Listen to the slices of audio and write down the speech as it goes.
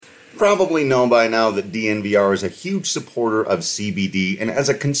probably know by now that DNVR is a huge supporter of CBD, and as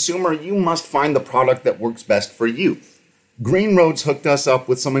a consumer, you must find the product that works best for you. Green Roads hooked us up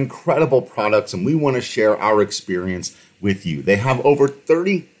with some incredible products, and we want to share our experience with you. They have over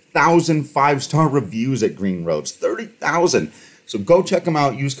 30,000 five-star reviews at Green Roads. 30,000. So go check them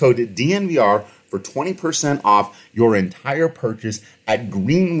out. Use code DNVR for 20% off your entire purchase at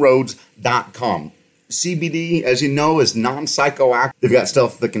greenroads.com. CBD, as you know, is non-psychoactive. They've got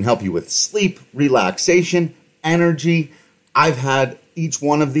stuff that can help you with sleep, relaxation, energy. I've had each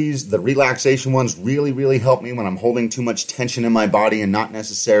one of these. The relaxation ones really, really help me when I'm holding too much tension in my body and not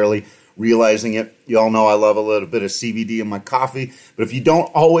necessarily realizing it. You all know I love a little bit of CBD in my coffee, but if you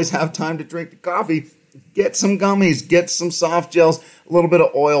don't always have time to drink the coffee, get some gummies, get some soft gels, a little bit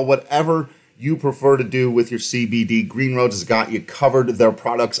of oil, whatever you prefer to do with your CBD. Green Roads has got you covered. Their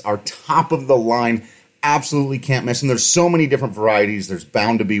products are top of the line. Absolutely can't miss them. There's so many different varieties. There's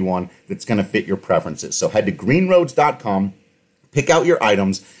bound to be one that's going to fit your preferences. So head to greenroads.com, pick out your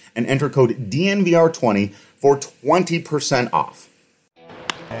items, and enter code DNVR20 for 20% off.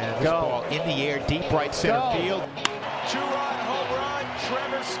 And this ball in the air, deep right center field. Two-run home run,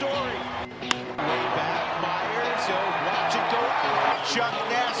 Trevor Story. Way back, Myers, watch it go out. Chuck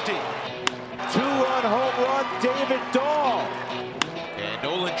Nasty. Two-run home run, David Dahl. And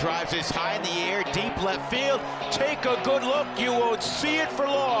Nolan drives this high in the air, deep left field. Take a good look, you won't see it for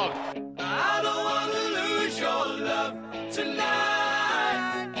long. I don't want to lose your love tonight.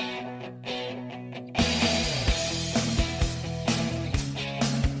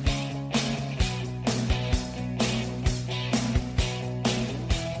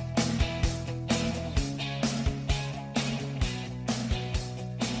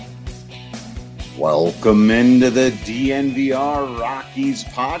 Welcome into the DNVR Rockies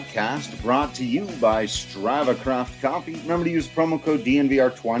podcast, brought to you by StravaCraft Coffee. Remember to use promo code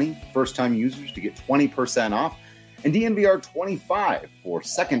DNVR20, first-time users, to get 20% off, and DNVR25 for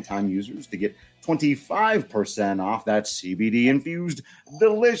second-time users to get 25% off. That's CBD-infused,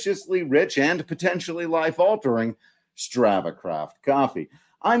 deliciously rich, and potentially life-altering StravaCraft Coffee.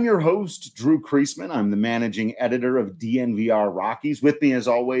 I'm your host, Drew Kreisman. I'm the managing editor of DNVR Rockies. With me, as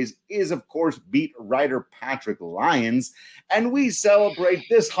always, is, of course, beat writer Patrick Lyons. And we celebrate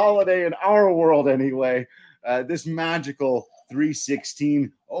this holiday in our world anyway, this magical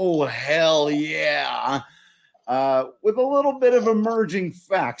 316. Oh, hell yeah. With a little bit of emerging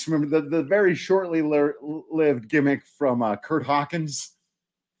facts. Remember the very shortly lived gimmick from Kurt Hawkins,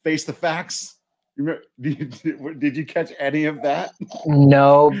 Face the Facts? Did you catch any of that?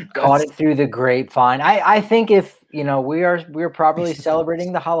 No, caught it through the grapevine. I think if we're properly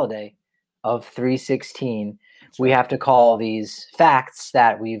celebrating the holiday of 316, we have to call these facts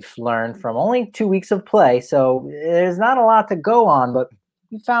that we've learned from only 2 weeks of play. So there's not a lot to go on, but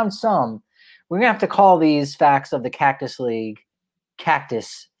we found some. We're gonna have to call these facts of the Cactus League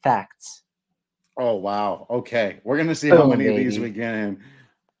Cactus Facts. Oh wow! Okay, we're gonna see how many of these we get in.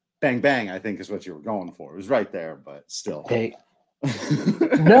 Bang, bang, I think is what you were going for. It was right there, but still. Hey.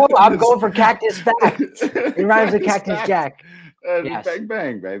 No, I'm going for Cactus Fact. It rhymes with Cactus fact. Jack. Yes. Bang,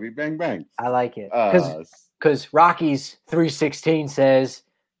 bang, baby. Bang, bang. I like it. Because Rockies 316 says,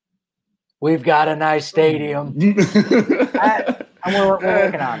 we've got a nice stadium. And we're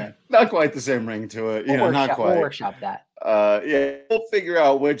working on it. Not quite the same ring to it. Not quite. We'll workshop that. We'll figure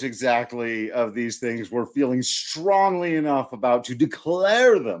out which exactly of these things we're feeling strongly enough about to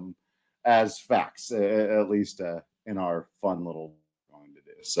declare them as facts, at least in our fun little going to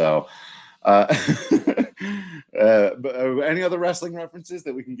do. So, any other wrestling references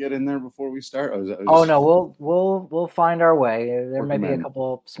that we can get in there before we start? No, we'll find our way. There might be a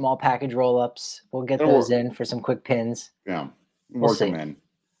couple small package roll-ups. We'll get those in for some quick pins. Yeah, we'll see. In.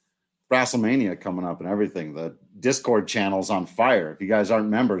 WrestleMania coming up and everything. The Discord channel's on fire. If you guys aren't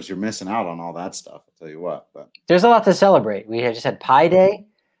members, you're missing out on all that stuff. I'll tell you what. But there's a lot to celebrate. We just had Pi Day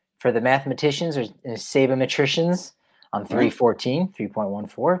for the mathematicians or sabermetricians on 314,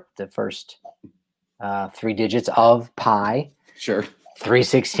 3.14, the first 3 digits of pi. Sure.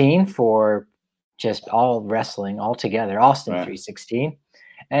 316 for just all wrestling all together. Austin 316.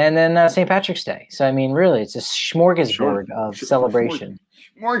 And then St. Patrick's Day. So, I mean, really, it's a smorgasbord of celebration.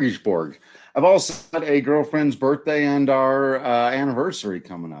 Smorgasbord. I've also got a girlfriend's birthday and our anniversary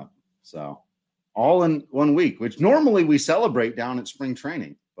coming up. So, all in 1 week, which normally we celebrate down at spring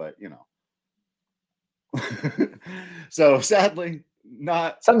training. But, So, sadly,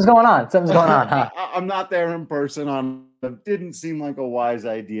 not. Something's going on, huh? I'm not there in person. It didn't seem like a wise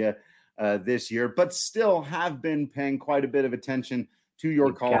idea this year, but still have been paying quite a bit of attention to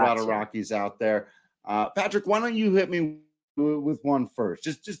your Colorado Rockies out there. Patrick, why don't you hit me with one first.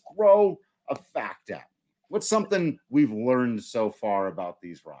 Just throw a fact at me. What's something we've learned so far about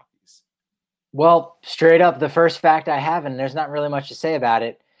these Rockies? Well, straight up, the first fact I have, and there's not really much to say about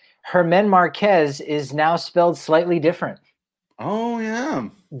it, Germán Marquez is now spelled slightly different. Oh, yeah.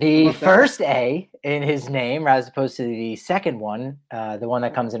 The first A in his name, as opposed to the second one, the one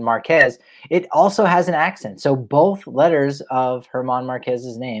that comes in Marquez, it also has an accent. So both letters of Germán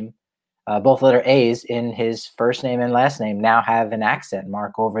Marquez's name, both letter A's in his first name and last name, now have an accent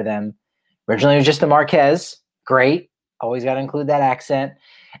mark over them. Originally, it was just the Marquez. Great. Always got to include that accent.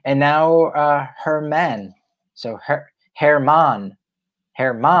 And now Germán. So Germán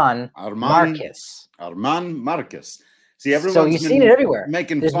Marquez. Germán Marquez. See, everyone's so you've seen it everywhere.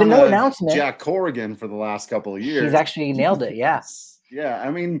 There's been no announcement. Jack Corrigan for the last couple of years. He's actually nailed it. Yeah. Yeah. I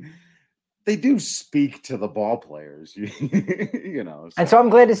mean, they do speak to the ball players, you know. So. And so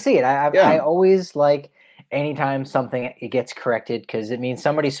I'm glad to see it. I always like anytime something it gets corrected because it means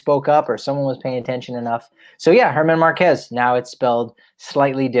somebody spoke up or someone was paying attention enough. So yeah, Germán Marquez. Now it's spelled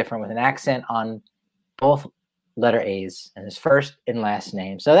slightly different with an accent on both letter A's and his first and last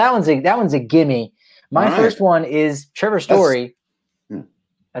name. So that one's a gimme. My first one is Trevor Story.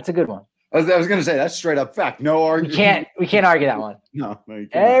 That's a good one. I was going to say that's straight up fact. No argument. We can't argue that one. No, you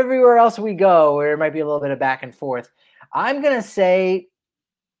cannot. Everywhere else we go, where there might be a little bit of back and forth, I'm going to say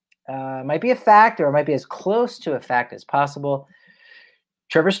it might be a fact or it might be as close to a fact as possible.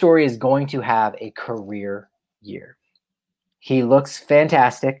 Trevor Story is going to have a career year. He looks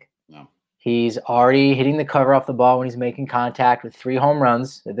fantastic. No. He's already hitting the cover off the ball when he's making contact with 3 home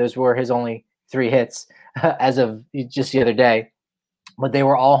runs. Those were his only 3 hits as of just the other day, but they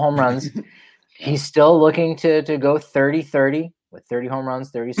were all home runs. He's still looking to go 30-30 with 30 home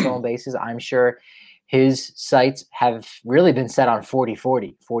runs, 30 stolen bases. I'm sure his sights have really been set on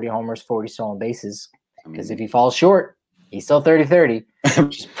 40-40, 40 homers, 40 stolen bases. Because if he falls short, he's still 30-30,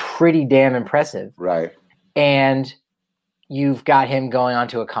 which is pretty damn impressive. Right. And you've got him going on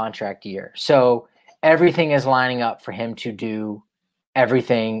to a contract year. So everything is lining up for him to do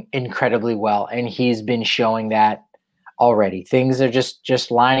everything incredibly well. And he's been showing that already. Things are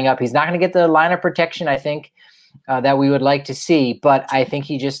just lining up. He's not going to get the line of protection, I think, that we would like to see. But I think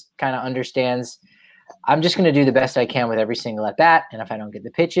he just kind of understands, I'm just going to do the best I can with every single at bat. And if I don't get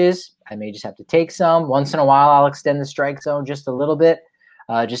the pitches, I may just have to take some. Once in a while, I'll extend the strike zone just a little bit.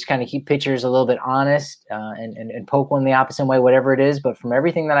 Just kind of keep pitchers a little bit honest and poke one the opposite way, whatever it is. But from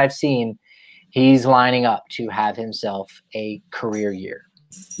everything that I've seen, he's lining up to have himself a career year.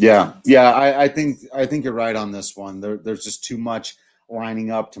 Yeah. I think you're right on this one. There's just too much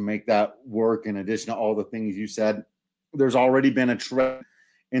lining up to make that work. In addition to all the things you said, there's already been a trend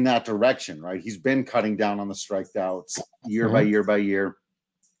in that direction, right? He's been cutting down on the strikeouts year by year by year,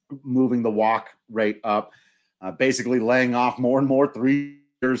 moving the walk rate up, basically laying off more and more 3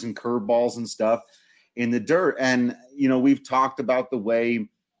 years and curveballs and stuff in the dirt. And, you know, we've talked about the way,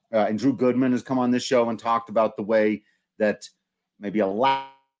 and Drew Goodman has come on this show and talked about the way that maybe a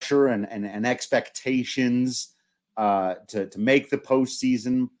lasher and expectations to make the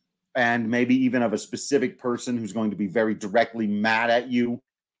postseason, and maybe even of a specific person who's going to be very directly mad at you.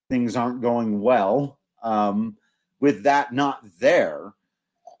 Things aren't going well. With that not there,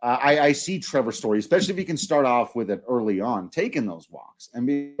 I see Trevor Story, especially if he can start off with it early on, taking those walks and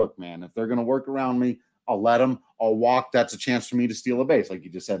be, look, man, if they're going to work around me, I'll let them. I'll walk. That's a chance for me to steal a base, like you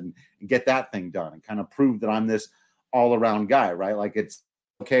just said, and get that thing done and kind of prove that I'm this all-around guy, right? Like it's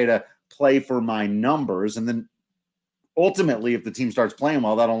okay to play for my numbers. And then ultimately, if the team starts playing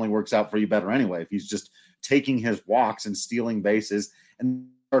well, that only works out for you better anyway. If he's just taking his walks and stealing bases and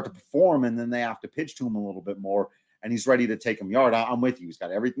start to perform, and then they have to pitch to him a little bit more, and he's ready to take him yard. I'm with you. He's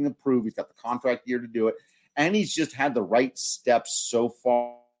got everything to prove. He's got the contract year to do it. And he's just had the right steps so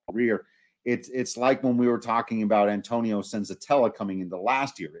far in his career. It's like when we were talking about Antonio Senzatella coming into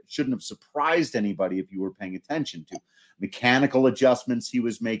last year. It shouldn't have surprised anybody if you were paying attention to mechanical adjustments he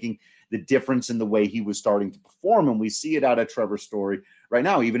was making, the difference in the way he was starting to perform. And we see it out of Trevor Story right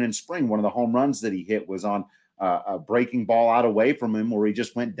now. Even in spring, one of the home runs that he hit was on a breaking ball out away from him, where he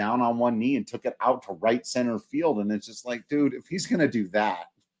just went down on one knee and took it out to right center field. And it's just like, dude, if he's going to do that,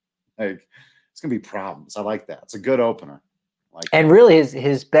 like, it's going to be problems. I like that. It's a good opener. And really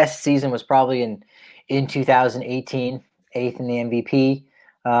his best season was probably in 2018, 8th in the MVP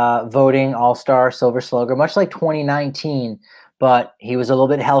voting, All-Star, Silver Slugger, much like 2019, but he was a little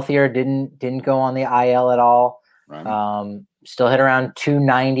bit healthier, didn't go on the IL at all. Right. Still hit around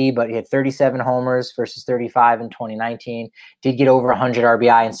 290, but he had 37 homers versus 35 in 2019. Did get over 100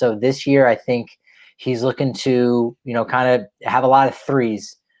 RBI. And so this year, I think he's looking to, kind of have a lot of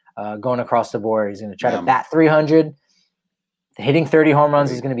threes going across the board. He's going to try to bat 300. Hitting 30 home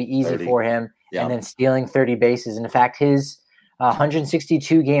runs is going to be easy 30. for him, Yeah. and then stealing 30 bases. And in fact, his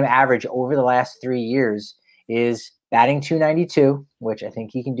 162 game average over the last 3 years is batting 292, which I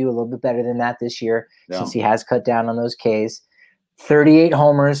think he can do a little bit better than that this year since he has cut down on those Ks. 38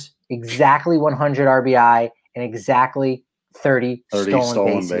 homers, exactly 100 RBI, and exactly 30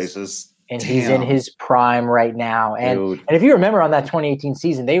 stolen bases. And he's in his prime right now. And if you remember on that 2018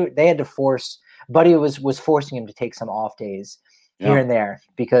 season, they had to force – Buddy was forcing him to take some off days here and there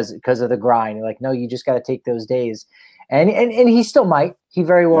because of the grind. You're like, no, you just got to take those days. And he still might. He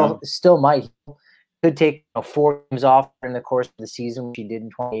very well still might. He could take 4 games off during the course of the season, which he did in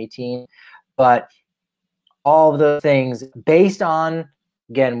 2018. But all of the things based on,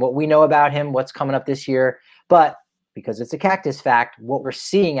 again, what we know about him, what's coming up this year, but because it's a Cactus fact, what we're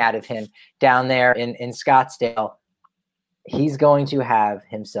seeing out of him down there in Scottsdale, he's going to have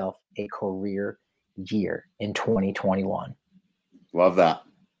himself a career year in 2021. Love that.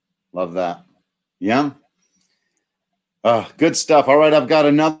 Yeah. Good stuff. All right, I've got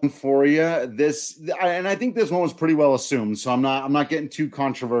another one for you. And I think this one was pretty well assumed, so I'm not getting too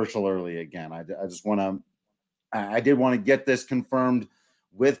controversial early again. I did want to get this confirmed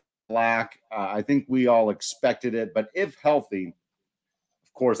with Black. I think we all expected it, but if healthy,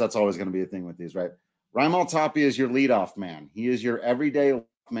 of course, that's always going to be a thing with these, right? Raimel Tapia is your leadoff man. He is your everyday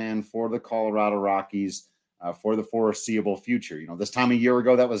man for the Colorado Rockies for the foreseeable future. You know, this time a year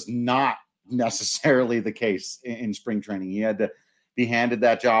ago, that was not necessarily the case in spring training. He had to be handed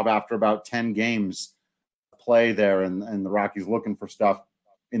that job after about 10 games play there, and the Rockies looking for stuff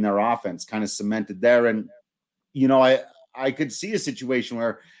in their offense kind of cemented there. And, you know, I could see a situation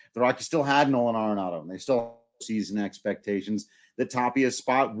where the Rockies still had Nolan Arenado, and they still have season expectations. The Tapia's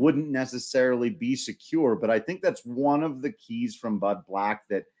spot wouldn't necessarily be secure, but I think that's one of the keys from Bud Black,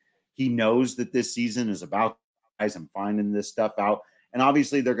 that he knows that this season is about guys and finding this stuff out. And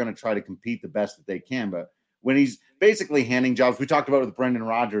obviously they're going to try to compete the best that they can. But when he's basically handing jobs, we talked about it with Brendan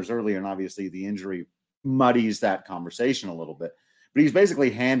Rodgers earlier, and obviously the injury muddies that conversation a little bit. But he's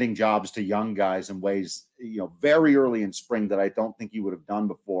basically handing jobs to young guys in ways, you know, very early in spring that I don't think he would have done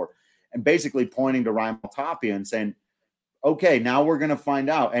before. And basically pointing to Raimel Tapia and saying, okay, now we're going to find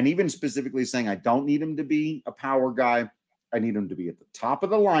out. And even specifically saying, I don't need him to be a power guy. I need him to be at the top of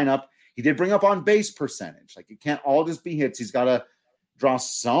the lineup. He did bring up on base percentage. Like, it can't all just be hits. He's got to draw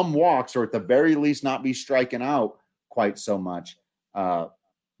some walks, or at the very least not be striking out quite so much. But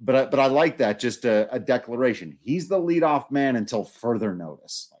I like that, just a declaration. He's the leadoff man until further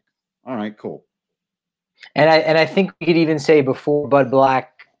notice. Like, all right, cool. And I think we could even say before Bud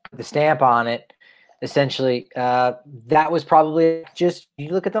Black put the stamp on it, essentially, that was probably just,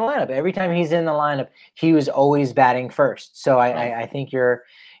 you look at the lineup. Every time he's in the lineup, he was always batting first. So I think you're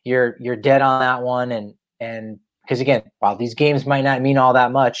dead on that one. And because again, while these games might not mean all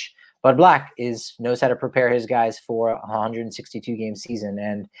that much, Bud Black knows how to prepare his guys for a 162 game season.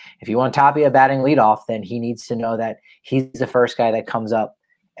 And if you want Tapia batting leadoff, then he needs to know that he's the first guy that comes up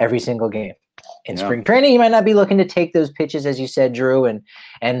every single game. In spring training, he might not be looking to take those pitches, as you said, Drew,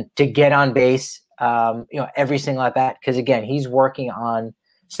 and to get on base, every single at bat. Because again, he's working on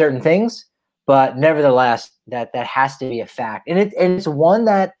certain things, but nevertheless, that has to be a fact. And it's one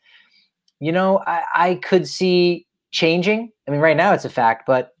that, I could see changing. I mean, right now it's a fact,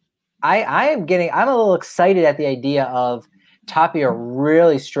 but I'm a little excited at the idea of Tapia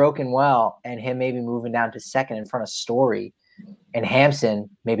really stroking well and him maybe moving down to second in front of Story, and Hampson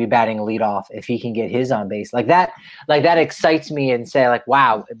maybe batting leadoff if he can get his on base. Like that excites me, and say, like,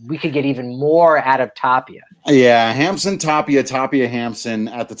 wow, we could get even more out of Tapia. Yeah, Hampson, Tapia, Hampson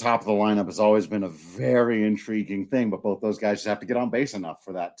at the top of the lineup has always been a very intriguing thing, but both those guys just have to get on base enough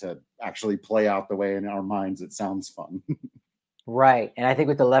for that to actually play out the way in our minds it sounds fun. Right. And I think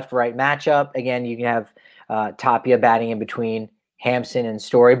with the left-right matchup, again, you can have Tapia batting in between Hampson and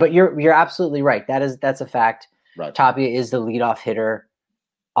Story. But you're absolutely right. That's a fact. Right. Tapia is the leadoff hitter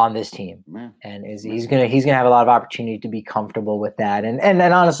on this team, and he's gonna have a lot of opportunity to be comfortable with that. And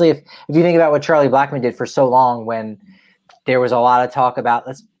honestly, if you think about what Charlie Blackmon did for so long, when there was a lot of talk about,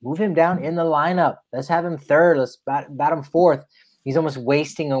 let's move him down in the lineup, let's have him third, let's bat him fourth, he's almost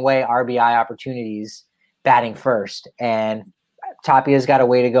wasting away RBI opportunities batting first. And Tapia's got a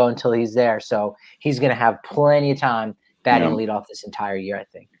way to go until he's there, so he's going to have plenty of time batting leadoff this entire year, I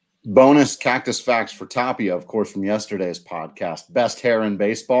think. Bonus Cactus facts for Tapia, of course, from yesterday's podcast. Best hair in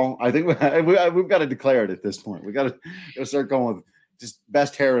baseball. I think we've got to declare it at this point. We got to start going with just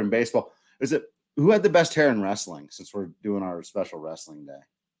best hair in baseball. Who had the best hair in wrestling, since we're doing our special wrestling day?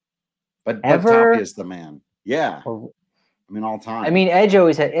 But Tapia's the man. Yeah. All time. Edge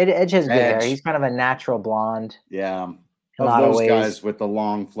has good hair. He's kind of a natural blonde. Yeah. in a of lot of those ways. guys with the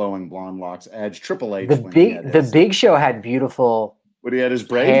long flowing blonde locks. Edge, Triple H. The Big Show had beautiful When he had his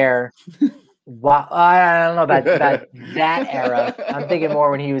braid hair. Wow, I don't know about that era. I'm thinking more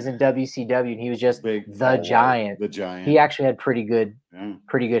when he was in WCW and he was just the Giant. The Giant. He actually had pretty good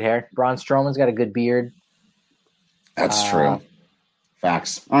hair. Braun Strowman's got a good beard. That's true.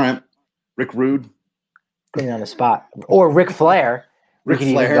 Facts. All right. Rick Rude. Putting on the spot. Or Ric Flair. We could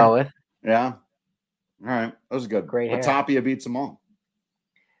even go with. Yeah. All right. That was good. Great hair. Tapia beats them all.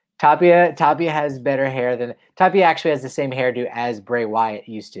 Tapia has better hair than Tapia actually has the same hairdo as Bray Wyatt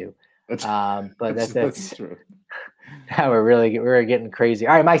used to. But that's true. Now we're getting crazy.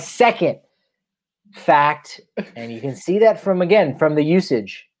 All right, my second fact, and you can see that from the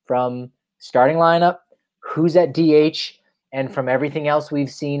usage, from starting lineup, who's at DH, and from everything else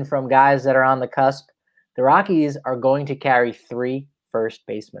we've seen from guys that are on the cusp. The Rockies are going to carry 3 first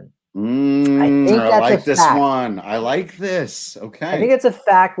basemen. I like this one. I like this. Okay. I think it's a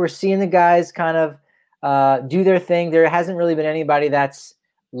fact. We're seeing the guys kind of do their thing. There hasn't really been anybody that's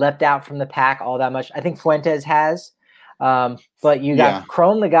leapt out from the pack all that much. I think Fuentes has. But you got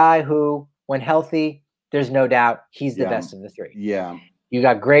Cron, the guy who, when healthy, there's no doubt he's the best of the 3. Yeah. You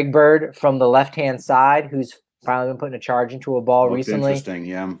got Greg Bird from the left-hand side, who's finally been putting a charge into a ball recently. Interesting,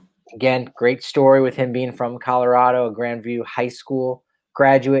 yeah. Again, great story with him being from Colorado, a Grandview High School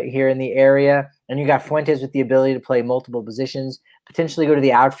graduate here in the area. And you got Fuentes with the ability to play multiple positions, potentially go to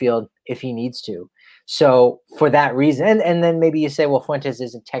the outfield if he needs to. So for that reason, and then maybe you say, well, Fuentes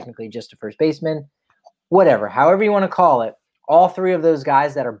isn't technically just a first baseman. Whatever, however you want to call it, all 3 of those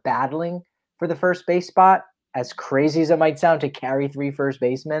guys that are battling for the first base spot, as crazy as it might sound to carry 3 first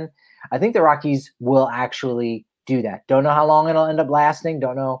basemen, I think the Rockies will actually do that. Don't know how long it'll end up lasting.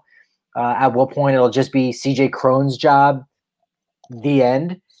 Don't know at what point it'll just be CJ Cron's job, the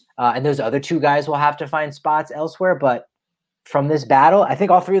end. And those other 2 guys will have to find spots elsewhere. But from this battle, I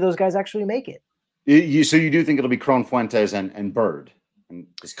think all 3 of those guys actually make it. So you do think it'll be Cron, Fuentes, and Bird? And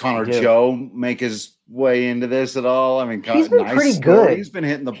does Connor Joe make his way into this at all? I mean, he's been pretty good. He's been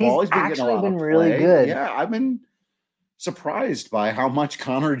hitting the ball. He's been getting a lot of play. Really good. Yeah, I've been surprised by how much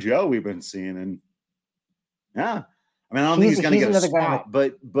Connor Joe we've been seeing. And yeah, I mean, I don't think he's going to get a spot,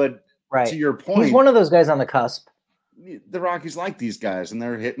 but right. To your point, he's one of those guys on the cusp. The Rockies like these guys, and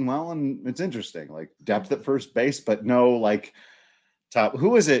they're hitting well, and it's interesting. Like depth at first base, but no like top.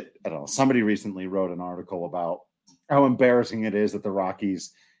 Who is it? I don't know. Somebody recently wrote an article about how embarrassing it is that the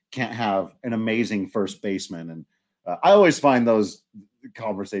Rockies can't have an amazing first baseman. And I always find those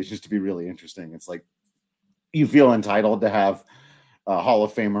conversations to be really interesting. It's like you feel entitled to have a Hall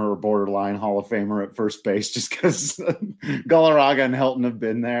of Famer or borderline Hall of Famer at first base just because Galarraga and Helton have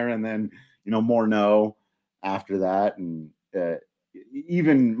been there, and then, Morneau after that. And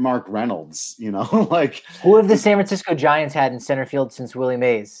even Mark Reynolds, like who have the San Francisco Giants had in center field since Willie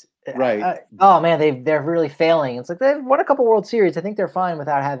Mays? Right. Oh man, they're really failing. It's like they've won a couple World Series. I think they're fine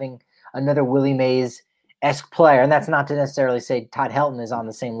without having another Willie Mays-esque player. And that's not to necessarily say Todd Helton is on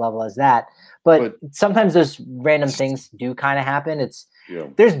the same level as that. But sometimes those random things do kind of happen.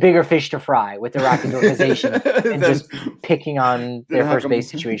 There's bigger fish to fry with the Rockies organization than just picking on their first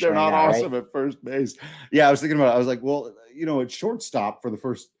base situation. They're not awesome right? at first base. Yeah, I was thinking about it. I was like, well, at shortstop for the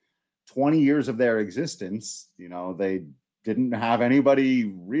first 20 years of their existence, they didn't have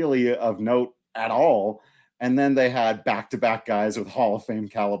anybody really of note at all. And then they had back-to-back guys with Hall of Fame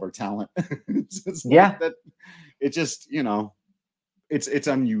caliber talent. It's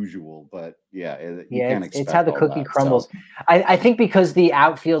unusual, but it's how the cookie crumbles. So. I think because the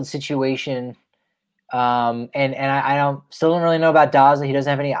outfield situation, and I still don't really know about Daza. He doesn't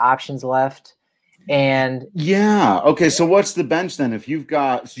have any options left. And okay. So what's the bench then? If you've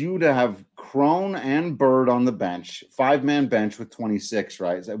got you to have Cron and Bird on the bench, 5-man bench with 26,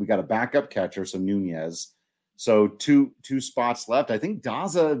 right? So we got a backup catcher, so Nunez. So two spots left. I think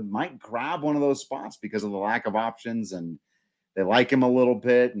Daza might grab one of those spots because of the lack of options, and they like him a little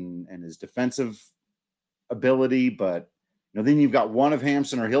bit and his defensive ability. But then you've got one of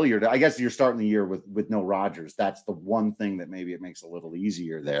Hampson or Hilliard. I guess you're starting the year with no Rogers. That's the one thing that maybe it makes a little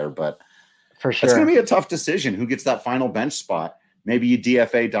easier there, but. For sure. It's going to be a tough decision. Who gets that final bench spot? Maybe you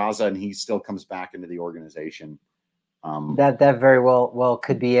DFA Daza and he still comes back into the organization. That very well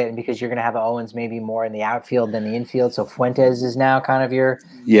could be it. And because you're going to have Owens maybe more in the outfield than the infield. So Fuentes is now kind of your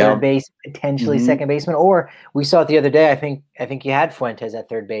third base, potentially second baseman. Or we saw it the other day. I think you had Fuentes at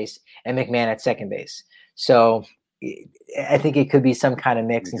third base and McMahon at second base. So I think it could be some kind of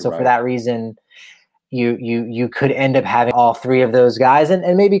mix. And so for that reason, you could end up having all 3 of those guys,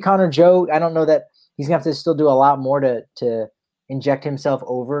 and maybe Connor Joe. I don't know that he's gonna have to still do a lot more to inject himself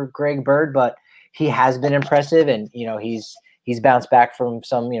over Greg Bird, but he has been impressive, and he's bounced back from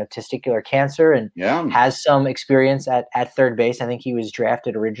some testicular cancer and has some experience at third base. I think he was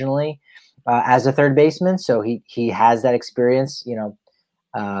drafted originally as a third baseman, so he has that experience.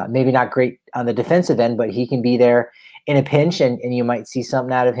 Maybe not great on the defensive end, but he can be there in a pinch, and you might see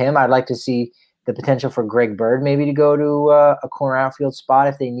something out of him. I'd like to see the potential for Greg Bird maybe to go to a corner outfield spot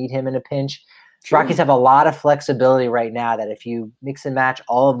if they need him in a pinch. Sure. Rockies have a lot of flexibility right now that if you mix and match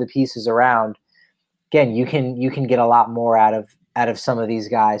all of the pieces around, again, you can get a lot more out of some of these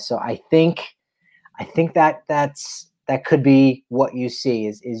guys. So I think that could be what you see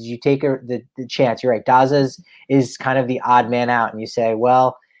is you take the chance. You're right. Daza is kind of the odd man out, and you say,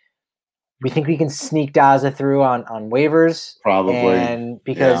 well, we think we can sneak Daza through on waivers, probably, and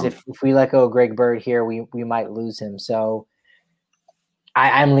because if we let go of Greg Bird here, we might lose him. So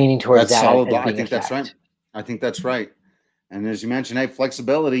I'm leaning towards that's that. Solid. I think that's right. I think that's right. And as you mentioned, hey,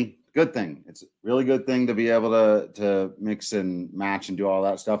 flexibility, good thing. It's a really good thing to be able to mix and match and do all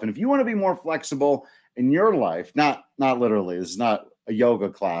that stuff. And if you want to be more flexible in your life, not literally, this is not a yoga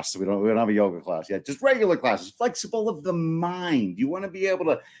class. So we don't have a yoga class yet. Just regular classes, flexible of the mind. You want to be able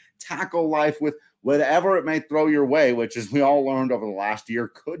to tackle life with whatever it may throw your way, which, as we all learned over the last year,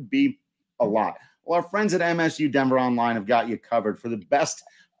 could be a lot. Well, our friends at MSU Denver Online have got you covered for the best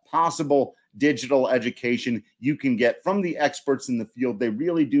possible digital education you can get from the experts in the field. They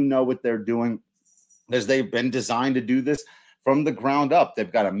really do know what they're doing, as they've been designed to do this from the ground up.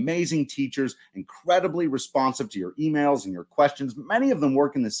 They've got amazing teachers, incredibly responsive to your emails and your questions. Many of them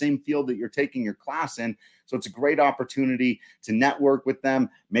work in the same field that you're taking your class in. So it's a great opportunity to network with them.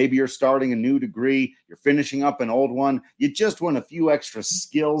 Maybe you're starting a new degree, you're finishing up an old one. You just want a few extra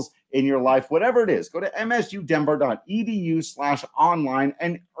skills in your life, whatever it is. Go to msudenver.edu/online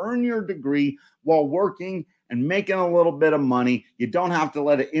and earn your degree while working and making a little bit of money. You don't have to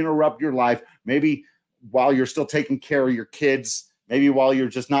let it interrupt your life. Maybe while you're still taking care of your kids, maybe while you're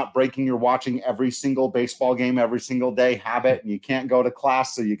just not breaking your watching every single baseball game every single day habit, and you can't go to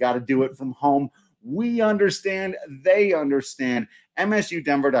class, so you got to do it from home. We understand. They understand.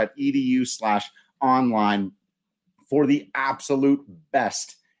 msudenver.edu/online for the absolute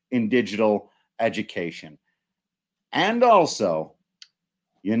best in digital education. And also,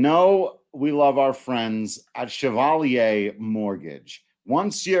 we love our friends at Chevalier Mortgage.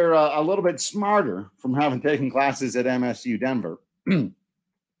 Once you're a little bit smarter from having taken classes at MSU Denver, then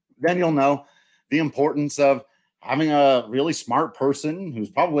you'll know the importance of having a really smart person who's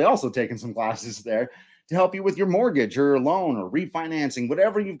probably also taken some classes there to help you with your mortgage or your loan or refinancing,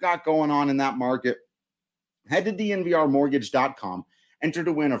 whatever you've got going on in that market. Head to dnvrmortgage.com. Enter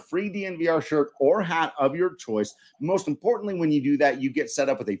to win a free DNVR shirt or hat of your choice. Most importantly, when you do that, you get set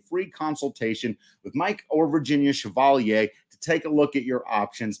up with a free consultation with Mike or Virginia Chevalier to take a look at your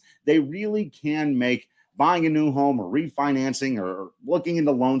options. They really can make buying a new home or refinancing or looking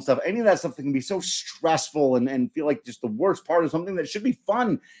into loan stuff, any of that stuff that can be so stressful and feel like just the worst part of something that should be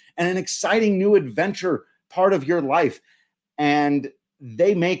fun and an exciting new adventure part of your life. And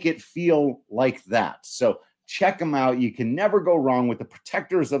they make it feel like that. So check them out. You can never go wrong with the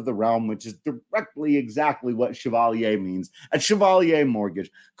protectors of the realm, which is directly exactly what Chevalier means at Chevalier Mortgage.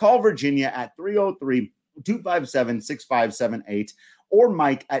 Call Virginia at 303-257-6578 or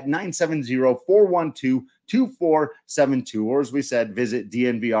Mike at 970-412-2472. Or as we said, visit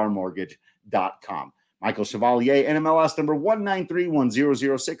dnvrmortgage.com. Michael Chevalier, NMLS number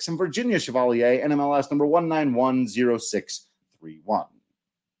 1931006, and Virginia Chevalier, NMLS number 1910631.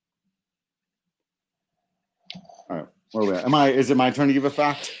 All right, where are we at? Is it my turn to give a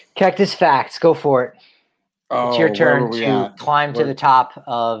fact? Cactus Facts, go for it. It's your turn to climb to the top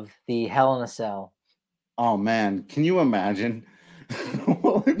of the Hell in a Cell. Oh man, can you imagine?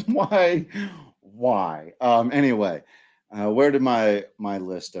 Why? Anyway, where did my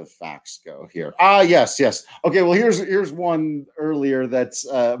list of facts go here? Yes. Okay, well here's one earlier that's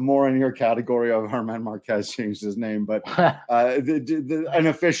more in your category of German Marquez changed his name, but an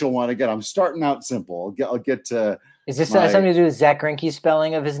official one. Again, I'm starting out simple. I'll get to. Is this something to do with Zach Greinke's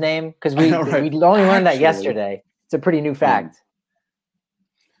spelling of his name? Because we only learned that yesterday. It's a pretty new fact.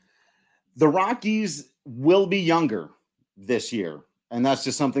 The Rockies will be younger this year. And that's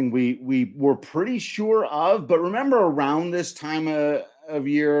just something we were pretty sure of. But remember around this time of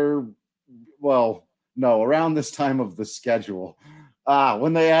year, around this time of the schedule,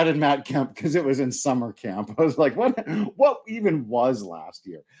 when they added Matt Kemp, because it was in summer camp. I was like, what even was last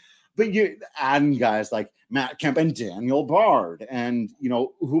year? But you adding guys like Matt Kemp and Daniel Bard and,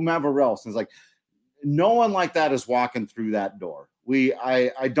 whomever else. And it's like, no one like that is walking through that door.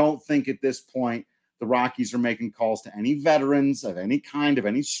 I don't think at this point the Rockies are making calls to any veterans of any kind, of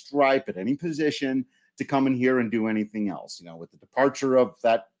any stripe, at any position to come in here and do anything else. You know, with the departure of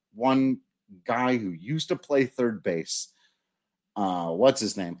that one guy who used to play third base, what's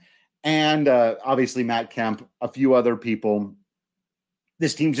his name? And obviously Matt Kemp, a few other people.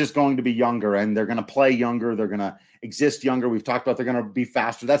 This team's just going to be younger, and they're going to play younger. They're going to exist younger. We've talked about they're going to be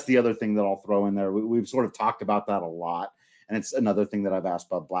faster. That's the other thing that I'll throw in there. We've sort of talked about that a lot, and it's another thing that I've asked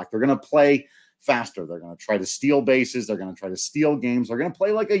Bud Black. They're going to play faster. They're going to try to steal bases. They're going to try to steal games. They're going to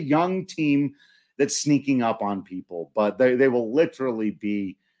play like a young team that's sneaking up on people, but they will literally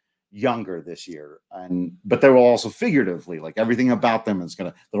be younger this year. But they will also figuratively, like everything about them is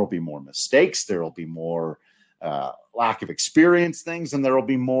there'll be more mistakes. There will be more lack of experience things, and there will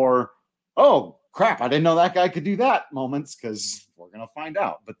be more, oh crap, I didn't know that guy could do that moments, because we're going to find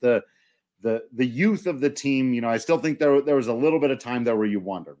out. But the youth of the team, you know, I still think there was a little bit of time there where you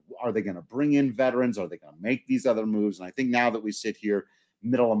wondered, are they going to bring in veterans? Are they going to make these other moves? And I think now that we sit here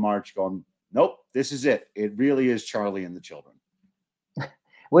middle of March going, nope, this is it. It really is Charlie and the children.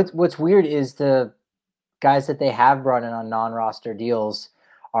 What's weird is the guys that they have brought in on non-roster deals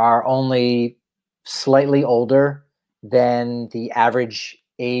are only slightly older than the average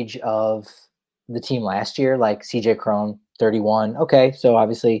age of the team last year, like CJ Cron, 31. Okay, so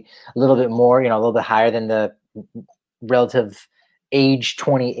obviously a little bit more, you know, a little bit higher than the relative age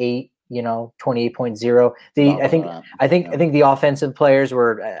 28, you know, 28.0. I think the offensive players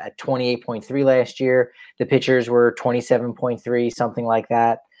were at 28.3 last year. The pitchers were 27.3, something like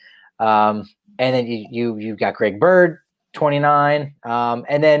that. And then you've got Greg Bird, 29.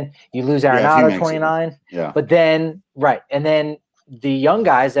 And then you lose Arenado, 29. Yeah. But then, right. And then the young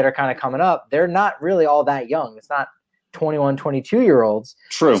guys that are kind of coming up, they're not really all that young. It's not 21, 22-year-olds.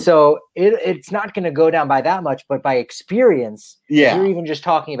 True. So it's not going to go down by that much, but by experience, if you're even just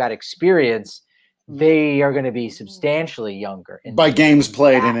talking about experience, they are going to be substantially younger. By games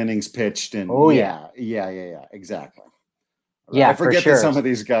played and innings pitched. And yeah, exactly. Yeah, I forget for sure. that some of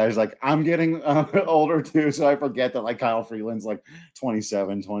these guys, like, I'm getting older too, so I forget that, like, Kyle Freeland's like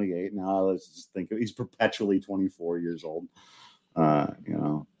 27, 28 now. Let's just think he's perpetually 24 years old. You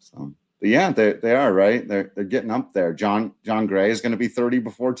know, so but yeah, they are, right. They're getting up there. John Gray is going to be 30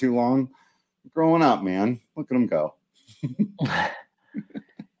 before too long. Growing up, man. Look at him go.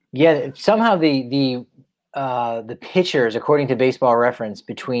 Yeah, somehow the pitchers, according to Baseball Reference,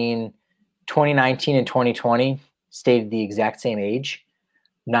 between 2019 and 2020 stayed the exact same age.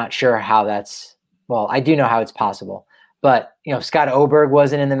 Not sure how that's – well, I do know how it's possible. But, you know, Scott Oberg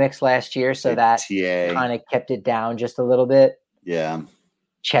wasn't in the mix last year, so that kind of kept it down just a little bit. Yeah.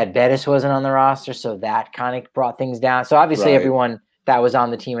 Chad Bettis wasn't on the roster, so that kind of brought things down. So obviously everyone that was on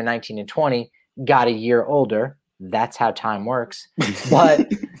the team in 19 and 20 got a year older. That's how time works. But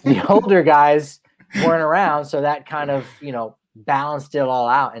the older guys weren't around, so that kind of, you know, balanced it all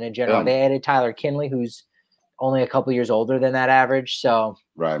out in a general. Yeah. They added Tyler Kinley, who's only a couple years older than that average. So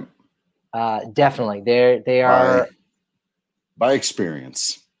definitely they are by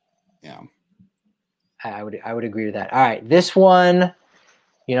experience. Yeah. I would agree with that. All right. This one,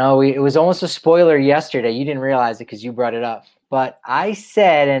 you know, it was almost a spoiler yesterday. You didn't realize it because you brought it up, but I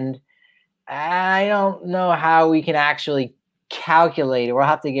said, and I don't know how we can actually calculate it. We'll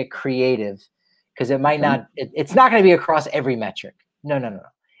have to get creative because it might not, it's not going to be across every metric. No.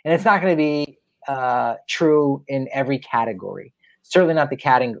 And it's not going to be true in every category. Certainly not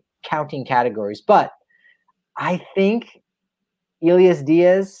the counting categories, but I think Elias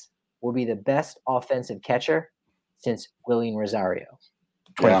Diaz will be the best offensive catcher since Willian Rosario.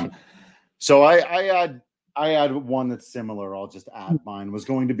 Yeah. So I had one that's similar. I'll just add mine was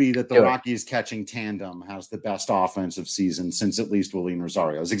going to be that the Rockies catching tandem has the best offensive season since at least Willian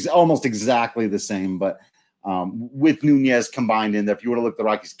Rosario. It's almost exactly the same, but with Nunez combined in there, if you were to look at the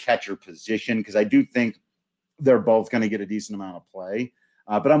Rockies catcher position, because I do think they're both going to get a decent amount of play.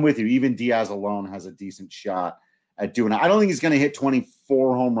 But I'm with you. Even Diaz alone has a decent shot at doing it. I don't think he's going to hit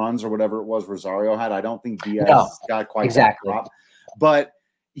 24 home runs or whatever it was Rosario had. I don't think Diaz got quite that drop, but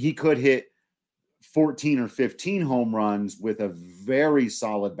he could hit 14 or 15 home runs with a very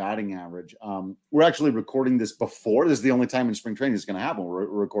solid batting average. We're actually recording this before. This is the only time in spring training it's going to happen. We're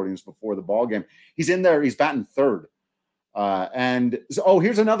recording this before the ball game. He's in there. He's batting third. And so,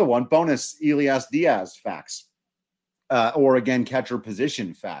 here's another one. Bonus Elias Diaz facts. Or again, catcher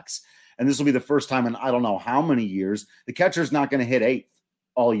position facts. And this will be the first time in I don't know how many years the catcher's not going to hit eighth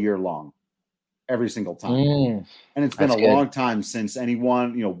all year long, every single time. And it's been a long time since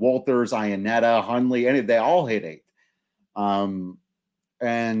anyone, you know, Walters, Iannetta, Hundley, they all hit eighth.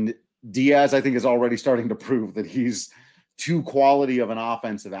 And Diaz, I think, is already starting to prove that he's too quality of an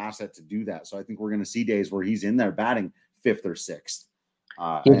offensive asset to do that. So I think we're going to see days where he's in there batting 5th or 6th.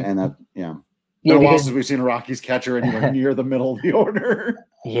 And that, no losses we've seen a Rockies catcher anywhere near the middle of the order.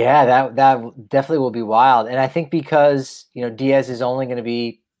 Yeah, that definitely will be wild. And I think because, Diaz is only going to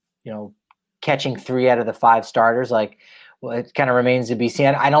be, catching 3 out of the 5 starters, it kind of remains to be seen.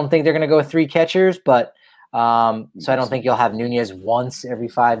 I don't think they're going to go 3 catchers, but so I don't think you'll have Nunez once every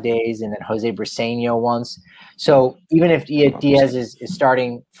 5 days and then Jose Briseño once. So even if Diaz is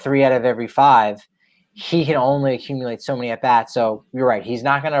starting 3 out of every 5, he can only accumulate so many at-bats. So you're right. He's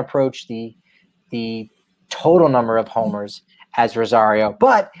not going to approach the total number of homers as Rosario,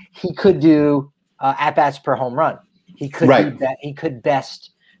 but he could do at-bats per home run. He could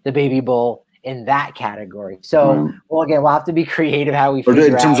best the Baby Bull in that category. So, well, again, we'll have to be creative how we figure out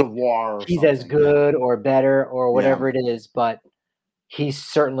in terms of WAR. He's as good or better or whatever it is, but he's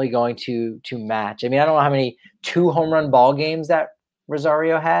certainly going to match. I mean, I don't know how many 2 home run ball games that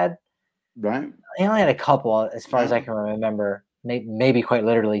Rosario had. Right. He only had a couple, as far as I can remember, maybe quite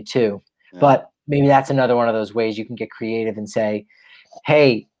literally 2. Yeah. But maybe that's another one of those ways you can get creative and say,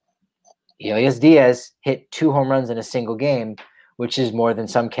 hey, Elias Diaz hit 2 home runs in a single game, which is more than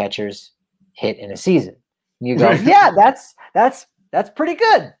some catchers hit in a season. And you go, yeah, that's pretty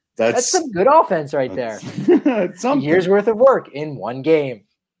good. That's some good offense right there. A year's worth of work in one game.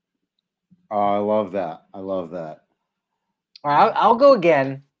 Oh, I love that. All right, I'll go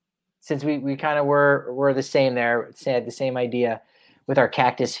again, since we kind of were the same there, had the same idea with our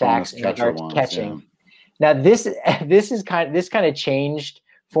cactus facts in regard to catching. Yeah. Now this kind of changed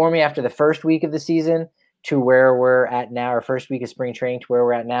for me after the first week of the season to where we're at now, or first week of spring training to where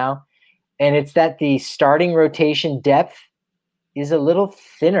we're at now. And it's that the starting rotation depth is a little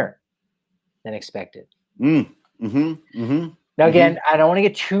thinner than expected. Now, again, I don't want to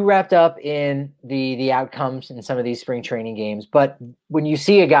get too wrapped up in the outcomes in some of these spring training games, but when you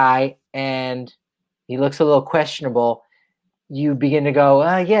see a guy and he looks a little questionable, you begin to go,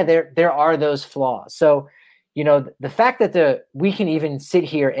 yeah, there are those flaws. So, the fact that we can even sit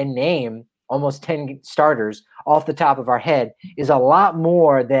here and name almost 10 starters off the top of our head is a lot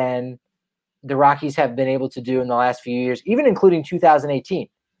more than the Rockies have been able to do in the last few years, even including 2018.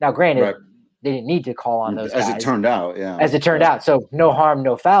 Now, granted, they didn't need to call on those guys. As it turned out, yeah. As it turned out. So no harm,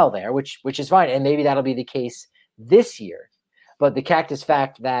 no foul there, which is fine. And maybe that'll be the case this year. But the cactus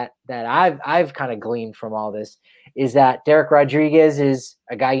fact that I've kind of gleaned from all this is that Derek Rodriguez is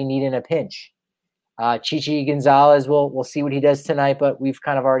a guy you need in a pinch. Chichi Gonzalez, we'll see what he does tonight, but we've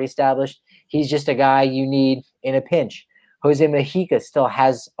kind of already established he's just a guy you need in a pinch. Jose Mejica still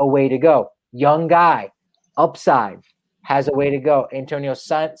has a way to go. Young guy, upside, has a way to go. Antonio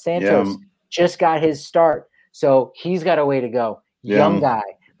Santos just got his start, so he's got a way to go. Young guy.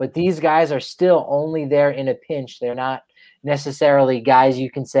 But these guys are still only there in a pinch. They're not necessarily guys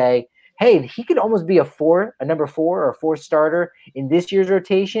you can say, hey, he could almost be a number 4 or a 4th starter in this year's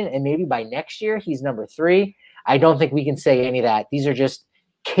rotation, and maybe by next year he's number 3. I don't think we can say any of that. These are just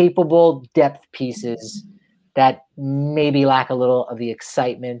capable depth pieces that maybe lack a little of the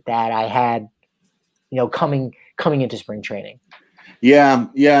excitement that I had, coming into spring training. Yeah,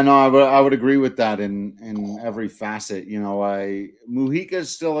 no, I would agree with that in every facet. Mujica is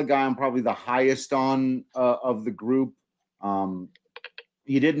still a guy I'm probably the highest on of the group.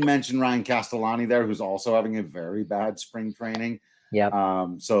 He didn't mention Ryan Castellani there, who's also having a very bad spring training. Yeah.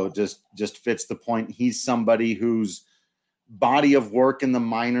 So just fits the point. He's somebody whose body of work in the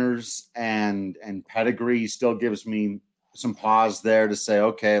minors and pedigree still gives me some pause there to say,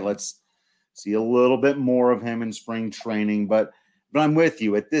 okay, let's see a little bit more of him in spring training. But I'm with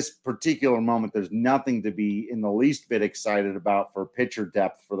you. At this particular moment, there's nothing to be in the least bit excited about for pitcher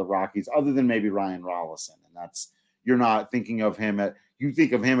depth for the Rockies, other than maybe Ryan Rollison. And that's, you're not thinking of him you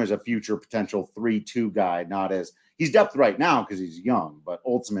think of him as a future potential 3-2 guy, not as he's depth right now because he's young, but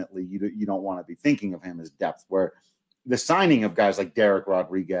ultimately you don't want to be thinking of him as depth, where the signing of guys like Derek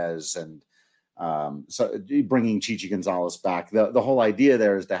Rodriguez and so bringing Chichi Gonzalez back, the whole idea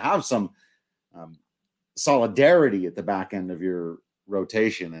there is to have some solidarity at the back end of your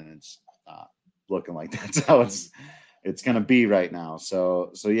rotation, and it's looking like that's how it's going to be right now.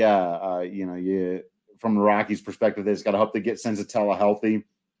 So yeah, from the Rockies' perspective, they just got to hope they get Senzatella healthy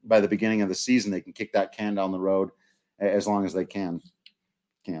by the beginning of the season. They can kick that can down the road as long as they can.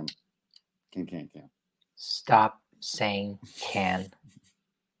 Can. Stop saying can.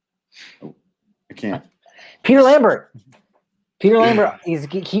 Oh, I can't. Peter Lambert, he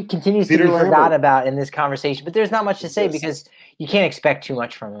continues to be forgotten about in this conversation, but there's not much to say because you can't expect too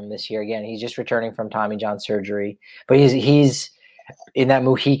much from him this year. Again, he's just returning from Tommy John surgery, but he's in that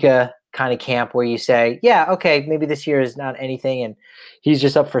Mujica kind of camp where you say, yeah, okay, maybe this year is not anything, and he's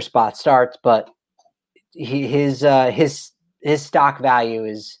just up for spot starts, but his stock value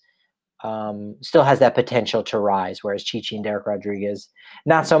is still has that potential to rise, whereas Chichi and Derek Rodriguez,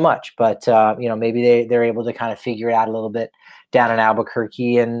 not so much. But maybe they're able to kind of figure it out a little bit down in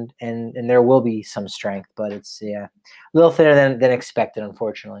Albuquerque, and there will be some strength, but it's a little thinner than expected,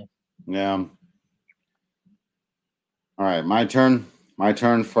 unfortunately. Yeah. All right, my turn. My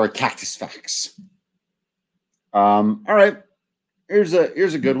turn for Cactus Facts. All right, here's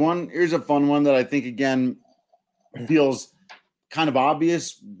a good one. Here's a fun one that I think again feels kind of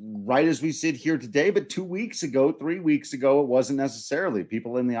obvious right as we sit here today, but 2 weeks ago, 3 weeks ago, it wasn't necessarily.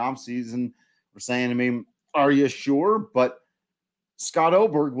 People in the offseason were saying to me, are you sure? But Scott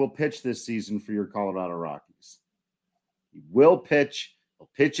Oberg will pitch this season for your Colorado Rockies. He will pitch. He'll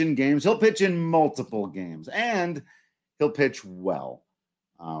pitch in games. He'll pitch in multiple games, and he'll pitch well.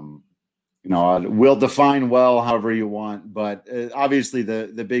 We'll define well however you want, but obviously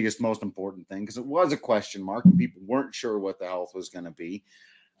the biggest, most important thing, because it was a question mark. People weren't sure what the health was going to be.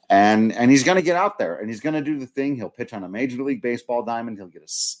 And he's going to get out there, and he's going to do the thing. He'll pitch on a Major League Baseball diamond. He'll get a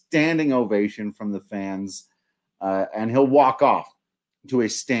standing ovation from the fans, and he'll walk off to a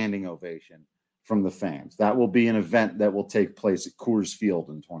standing ovation from the fans. That will be an event that will take place at Coors Field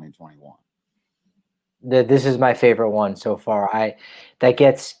in 2021. This is my favorite one so far. That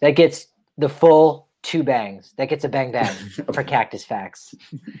gets the full 2 bangs. That gets a bang bang for Cactus Facts.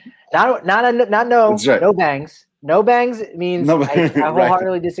 No bangs. No bangs means I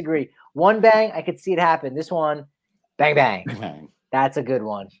wholeheartedly disagree. 1 bang, I could see it happen. This one, bang bang. Bang. That's a good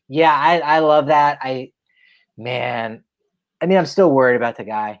one. Yeah, I love that. I'm still worried about the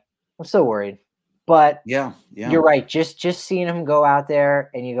guy. I'm still worried. But yeah, you're right. Just seeing him go out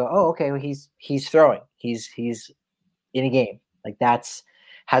there and you go, oh, okay, well, he's throwing. He's in a game. Like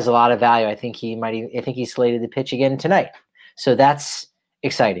has a lot of value. I think he's slated to pitch again tonight. So that's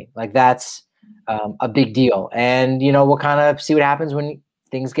exciting. Like that's a big deal. And we'll kind of see what happens when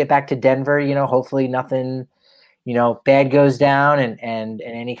things get back to Denver. Hopefully nothing bad goes down, and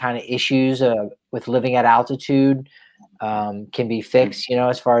any kind of issues with living at altitude can be fixed,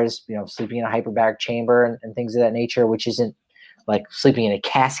 as far as, sleeping in a hyperbaric chamber and things of that nature, which isn't like sleeping in a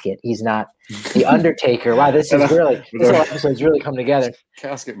casket. He's not the Undertaker. Wow, this whole episode's really come together.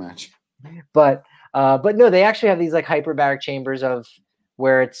 Casket match. But no, they actually have these like hyperbaric chambers of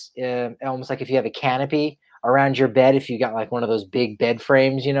where it's almost like if you have a canopy around your bed, if you got like one of those big bed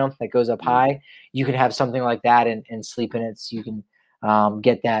frames, that goes up high, you can have something like that and sleep in it. So you can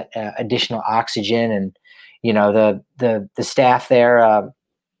get that additional oxygen, and the staff there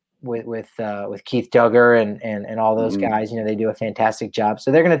with Keith Duggar and all those guys, they do a fantastic job.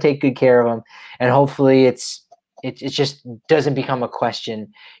 So they're going to take good care of them, and hopefully it just doesn't become a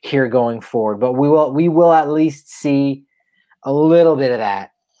question here going forward. But we will at least see a little bit of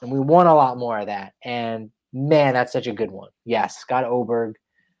that, and we want a lot more of that. And man, that's such a good one. Yes, Scott Oberg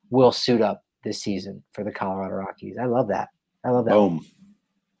will suit up this season for the Colorado Rockies. I love that. Boom.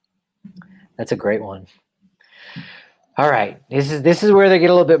 That's a great one. All right, this is where they get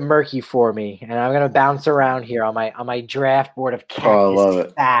a little bit murky for me, and I'm going to bounce around here on my draft board of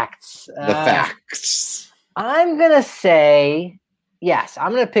Cactus Facts. The facts. I'm going to say yes.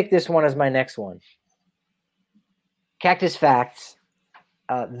 I'm going to pick this one as my next one. Cactus Facts.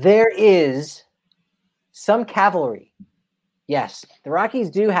 There is some cavalry. Yes, the Rockies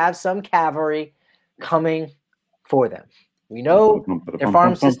do have some cavalry coming for them. We know their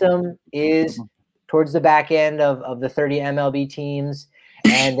farm system is towards the back end of the 30 MLB teams,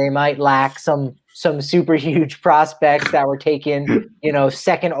 and they might lack some super huge prospects that were taken,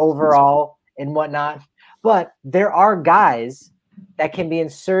 second overall and whatnot. But there are guys that can be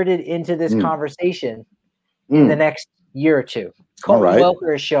inserted into this conversation in the next year or two. Colton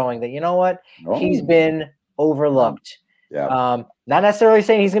Welker is showing that, he's been overlooked. Yeah. Not necessarily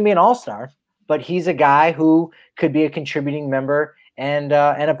saying he's going to be an all-star, but he's a guy who could be a contributing member and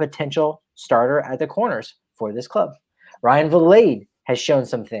a potential starter at the corners for this club. Ryan Vilade has shown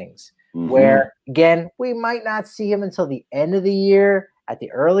some things where, again, we might not see him until the end of the year at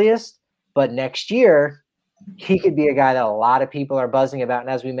the earliest, but next year he could be a guy that a lot of people are buzzing about.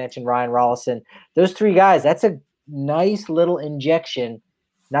 And as we mentioned, Ryan Rollison, those 3 guys, that's a nice little injection,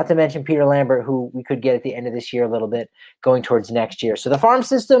 not to mention Peter Lambert, who we could get at the end of this year a little bit going towards next year. So the farm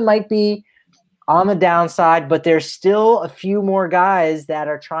system might be on the downside, but there's still a few more guys that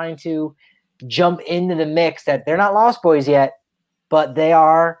are trying to jump into the mix, that they're not Lost Boys yet, but they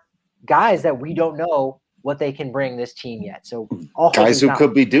are guys that we don't know what they can bring this team yet. So all guys who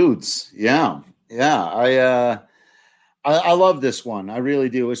could be dudes. Yeah. I love this one. I really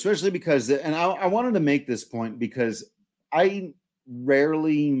do, especially because, and I wanted to make this point because I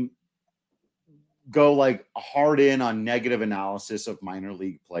rarely go like hard in on negative analysis of minor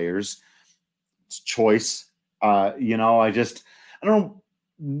league players. It's choice. I don't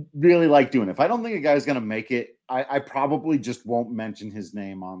really like doing it. If I don't think a guy's going to make it, I probably just won't mention his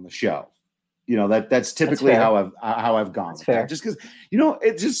name on the show. That's typically how I've gone. That's fair. Just because,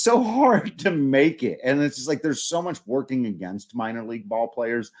 it's just so hard to make it. And it's just like, there's so much working against minor league ball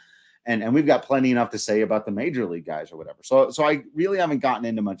players. And we've got plenty enough to say about the major league guys or whatever. So I really haven't gotten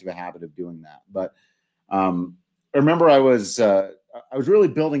into much of a habit of doing that. But I remember I was really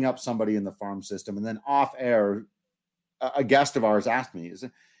building up somebody in the farm system, and then off air, a guest of ours asked me, is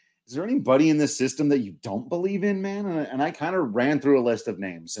there anybody in this system that you don't believe in, man? And I kind of ran through a list of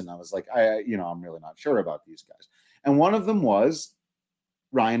names, and I was like, I'm really not sure about these guys. And one of them was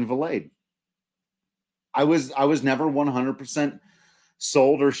Ryan Vilade. I was never 100%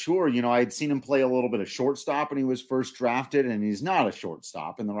 sold or sure. I had seen him play a little bit of shortstop when he was first drafted, and he's not a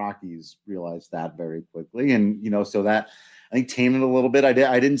shortstop, and the Rockies realized that very quickly. And, so that I think tainted a little bit. I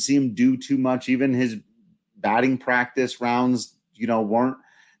didn't see him do too much. Even his batting practice rounds, weren't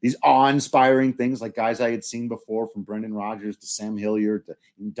these awe-inspiring things like guys I had seen before, from Brendan Rodgers to Sam Hilliard to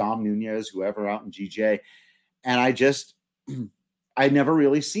Dom Nunez, whoever out in GJ. And I'd never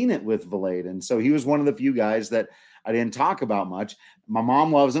really seen it with Vilade. And so he was one of the few guys that I didn't talk about much. My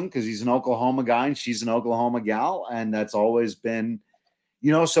mom loves him because he's an Oklahoma guy and she's an Oklahoma gal. And that's always been,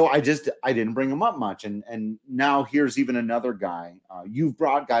 so I didn't bring him up much. And now here's even another guy. You've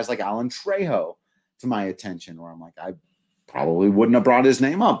brought guys like Alan Trejo to my attention, where I'm like, I probably wouldn't have brought his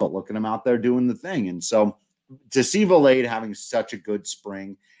name up, but look at him out there doing the thing. And so to see Vilade having such a good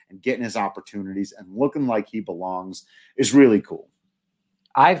spring and getting his opportunities and looking like he belongs is really cool.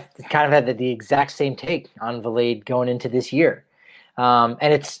 I've kind of had the exact same take on Vilade going into this year. And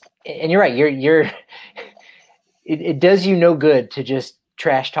you're right. It does you no good to just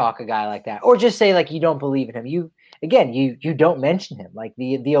trash talk a guy like that, or just say like, you don't believe in him. You don't mention him. Like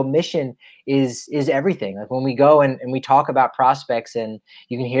the omission is everything. Like when we go and we talk about prospects, and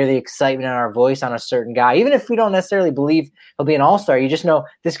you can hear the excitement in our voice on a certain guy, even if we don't necessarily believe he'll be an all-star, you just know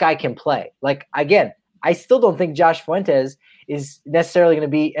this guy can play. Like, again, I still don't think Josh Fuentes is necessarily going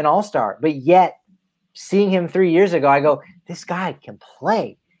to be an all-star, but yet seeing him 3 years ago, I go, this guy can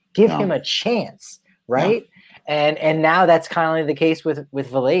play. Give him a chance, right? Yeah. And now that's kind of the case with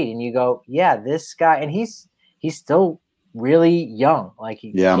Vilade, and you go, yeah, this guy, and he's still really young. Like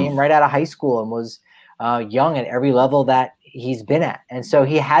he came right out of high school and was young at every level that he's been at, and so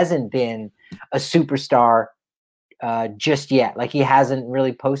he hasn't been a superstar just yet. Like he hasn't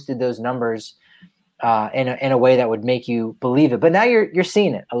really posted those numbers in a way that would make you believe it. But now you're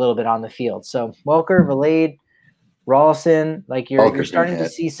seeing it a little bit on the field. So Welker, Vilade, Rawlson, like you're starting to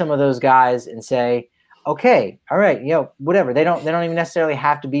see some of those guys and say, okay, all right, whatever. They don't even necessarily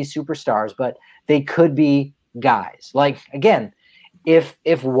have to be superstars, but they could be guys. Like, again, if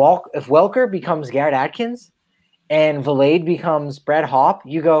Welker becomes Garrett Atkins and Vilade becomes Brad Hawpe,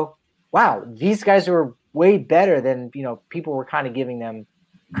 you go, wow, these guys are way better than people were kind of giving them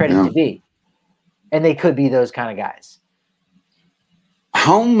credit to be. And they could be those kind of guys.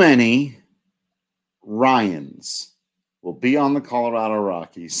 How many Ryans will be on the Colorado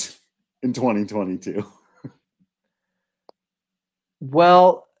Rockies in 2022?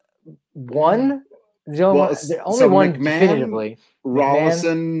 Well, one. Only one McMahon, definitively.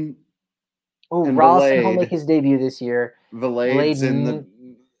 Rolison. Oh, Rolison will make his debut this year. Vilade's in the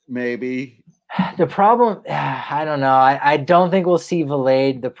maybe. The problem, I don't know. I don't think we'll see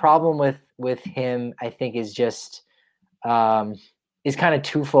Vilade. The problem with him, I think, is just is kind of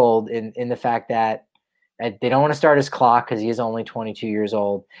twofold in the fact that they don't want to start his clock because he is only 22 years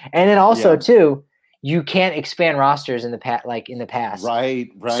old, and then also too, you can't expand rosters in the past. Right.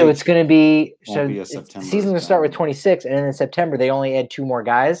 So it's going to be the season's going to start with 26, and then in September they only add 2 more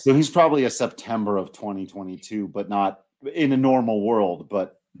guys. So he's probably a September of 2022, but not in a normal world.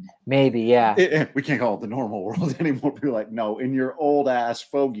 But maybe, yeah. We can't call it the normal world anymore. We're like, no, in your old ass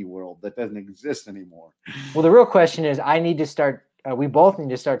fogey world that doesn't exist anymore. Well, the real question is, we both need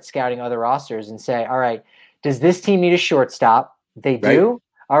to start scouting other rosters and say, all right, does this team need a shortstop? They do. Right.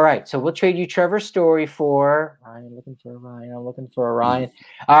 All right, so we'll trade you Trevor Story for Ryan. I'm looking for a Ryan.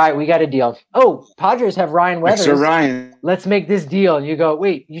 All right, we got a deal. Oh, Padres have Ryan Weathers. Extra Ryan. Let's make this deal. And you go,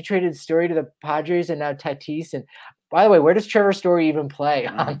 wait, you traded Story to the Padres and now Tatis. And by the way, where does Trevor Story even play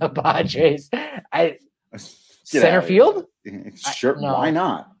on the Padres? Center field? Sure. No. Why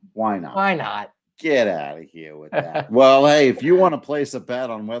not? Why not? Get out of here with that. Well, hey, if you want to place a bet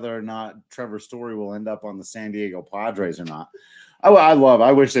on whether or not Trevor Story will end up on the San Diego Padres or not,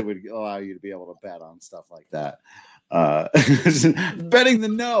 I wish they would allow you to be able to bet on stuff like that. Betting the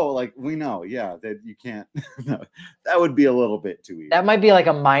no, like we know, yeah, that you can't. No, that would be a little bit too easy. That might be like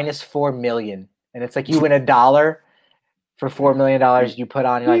a minus 4 million, and it's like you win $1 for $4 million. You put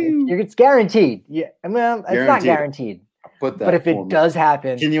on, it's guaranteed. Yeah, I mean, it's not guaranteed. Put that. But if it does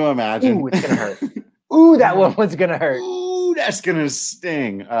happen, can you imagine? Ooh, it's gonna hurt. Ooh, that one was gonna hurt. Ooh, that's gonna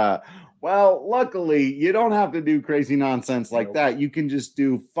sting. Well, luckily, you don't have to do crazy nonsense like that. You can just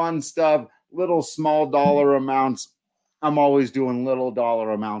do fun stuff, little small dollar amounts. I'm always doing little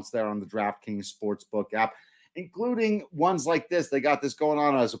dollar amounts there on the DraftKings Sportsbook app, including ones like this. They got this going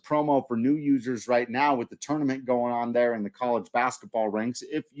on as a promo for new users right now with the tournament going on there in the college basketball ranks.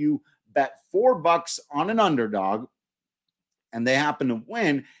 If you bet $4 on an underdog and they happen to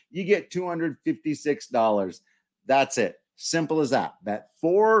win, you get $256. That's it. Simple as that. Bet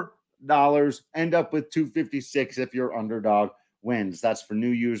 $4, end up with $256 if your underdog wins. That's for new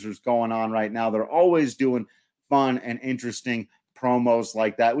users going on right now. They're always doing fun and interesting promos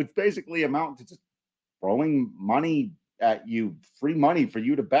like that, which basically amount to just throwing money at you, free money for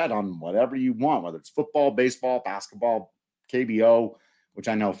you to bet on whatever you want, whether it's football, baseball, basketball, KBO, which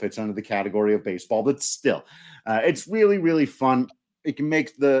I know fits under the category of baseball, but still, it's really, really fun. It can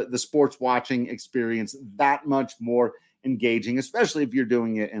make the sports watching experience that much more engaging, especially if you're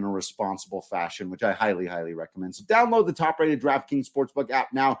doing it in a responsible fashion, which I highly, highly recommend. So download the top-rated DraftKings Sportsbook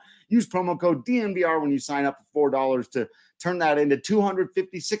app now. Use promo code DNVR when you sign up for $4 to turn that into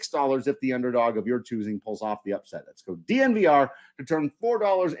 $256 if the underdog of your choosing pulls off the upset. Let's go DNVR to turn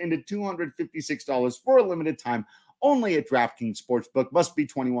 $4 into $256 for a limited time only at DraftKings Sportsbook. Must be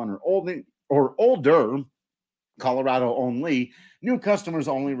 21 or older. Colorado only. New customers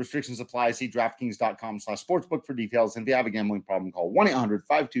only. Restrictions apply. See DraftKings.com/sportsbook for details. And if you have a gambling problem, call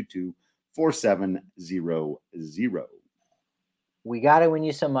 1-800-522-4700. We got to win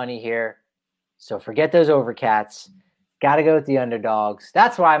you some money here. So forget those overcats. Got to go with the underdogs.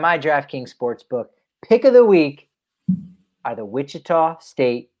 That's why my DraftKings Sportsbook pick of the week are the Wichita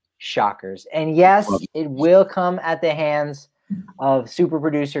State Shockers. And yes, it will come at the hands of super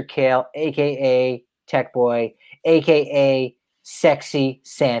producer Kale, a.k.a. Tech Boy, a.k.a. Sexy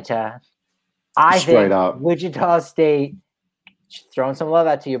Santa. I think Wichita State, throwing some love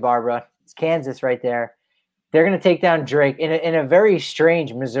out to you, Barbara. It's Kansas right there. They're going to take down Drake in a very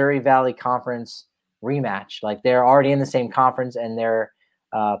strange Missouri Valley Conference rematch. Like, they're already in the same conference, and they're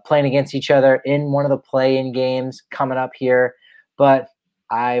playing against each other in one of the play-in games coming up here. But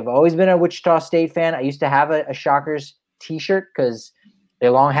I've always been a Wichita State fan. I used to have a Shockers t-shirt because they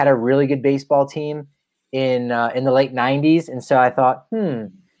long had a really good baseball team in the late 90s. And so I thought,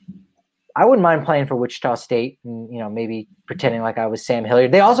 I wouldn't mind playing for Wichita State and, maybe pretending like I was Sam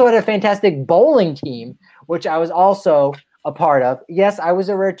Hilliard. They also had a fantastic bowling team, which I was also a part of. Yes, I was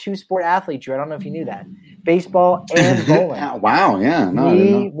a rare two-sport athlete, Drew. I don't know if you knew that. Baseball and bowling. Wow, yeah. No,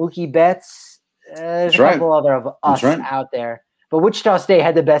 me, Mookie Betts, there's a couple other of us out there. But Wichita State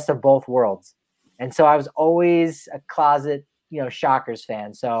had the best of both worlds. And so I was always a closet, Shockers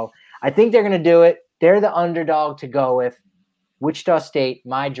fan. So I think they're going to do it. They're the underdog to go with. Wichita State,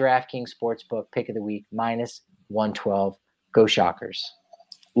 my DraftKings Sportsbook pick of the week, -112. Go Shockers.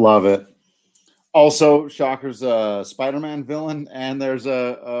 Love it. Also, Shockers Spider-Man villain, and there was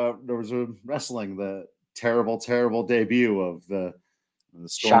a wrestling, the terrible, terrible debut of the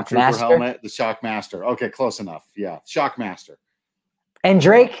Stormtrooper helmet, the Shockmaster. Okay, close enough. Yeah, Shockmaster. And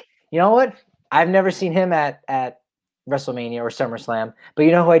Drake, you know what? I've never seen him at WrestleMania or SummerSlam, but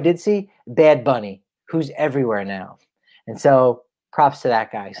you know who I did see? Bad Bunny, who's everywhere now. And so props to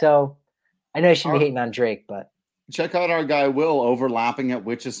that guy. So I know I shouldn't be hating on Drake, but check out our guy Will overlapping at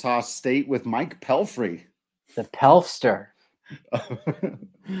Wichita State with Mike Pelfrey. The Pelfster.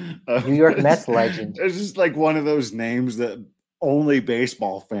 New York Mets legend. It's just like one of those names that only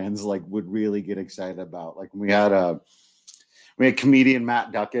baseball fans would really get excited about. Like we had comedian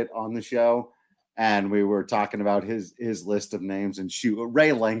Matt Duckett on the show, and we were talking about his list of names, and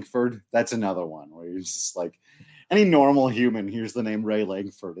Ray Langford. That's another one where you're just like, any normal human hears the name Ray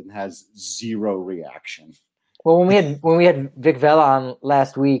Langford and has zero reaction. Well, when we had Vic Vela on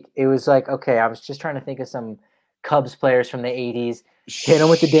last week, it was like, okay, I was just trying to think of some Cubs players from the 80s. Hit him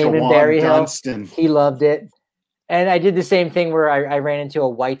with the Damon Berryhill. He loved it. And I did the same thing where I ran into a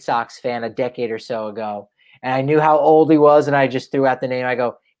White Sox fan a decade or so ago, and I knew how old he was, and I just threw out the name. I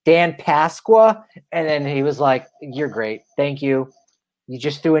go, Dan Pasqua, and then he was like, "You're great. Thank you. You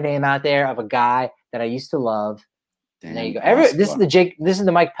just threw a name out there of a guy that I used to love." And there you go. This is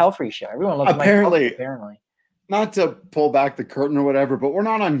the Mike Pelfrey show. Everyone loves Mike Pelfrey, apparently. Not to pull back the curtain or whatever, but we're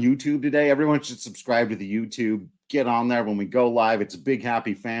not on YouTube today. Everyone should subscribe to the YouTube. Get on there when we go live. It's a big,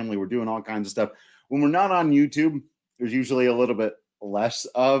 happy family. We're doing all kinds of stuff. When we're not on YouTube, there's usually a little bit less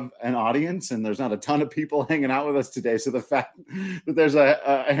of an audience, and there's not a ton of people hanging out with us today. So the fact that there's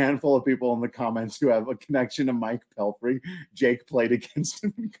a handful of people in the comments who have a connection to Mike Pelfrey, Jake played against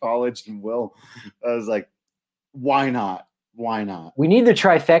him in college, and Will, I was like, why not? Why not? We need the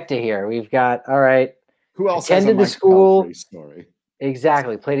trifecta here. We've got, all right. Who else attended the school? Pelfrey story?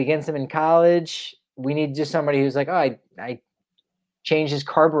 Exactly. Played against him in college. We need just somebody who's like, oh, I changed his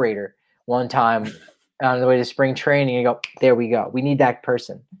carburetor one time on the way to spring training. You go, there we go. We need that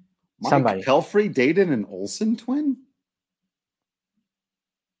person. Mike Pelfrey dated an Olsen twin?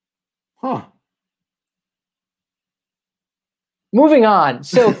 Huh. Moving on.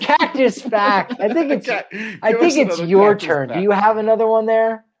 So Cactus Fact. I think it's your turn. Fact. Do you have another one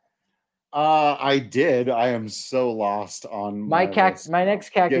there? I did. I am so lost on my next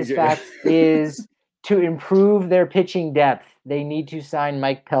Cactus Fact is to improve their pitching depth. They need to sign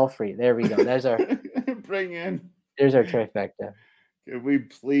Mike Pelfrey. There we go. There's our There's our trifecta. Could we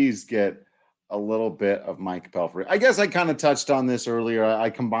please get a little bit of Mike Pelfrey? I guess I kind of touched on this earlier. I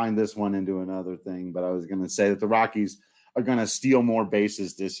combined this one into another thing, but I was going to say that the Rockies are going to steal more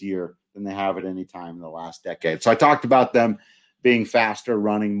bases this year than they have at any time in the last decade. So I talked about them being faster,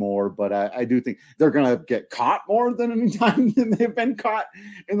 running more, but I do think they're going to get caught more than any time than they've been caught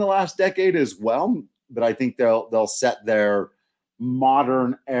in the last decade as well. But I think they'll set their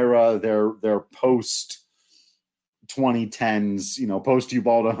modern era, their post 2010s, post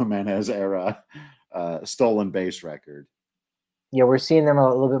Ubaldo Jimenez era stolen base record. Yeah, we're seeing them a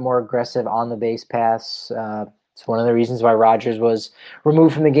little bit more aggressive on the base pass. It's one of the reasons why Rogers was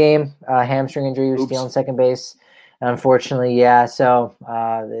removed from the game. Hamstring injury, he was stealing second base. Unfortunately, yeah. So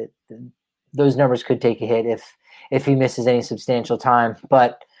those numbers could take a hit if he misses any substantial time.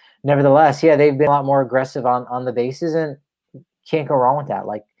 But nevertheless, yeah, they've been a lot more aggressive on the bases, and can't go wrong with that.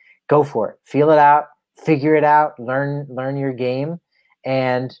 Like, go for it, feel it out, figure it out, learn your game,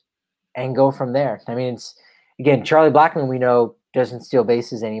 and go from there. I mean, it's again, Charlie Blackmon, we know, doesn't steal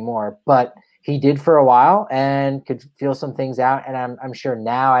bases anymore, but he did for a while and could feel some things out. And I'm sure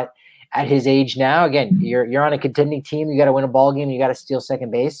now at his age now, again, you're on a contending team. You got to win a ball game. You got to steal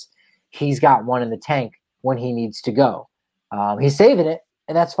second base. He's got one in the tank when he needs to go. He's saving it,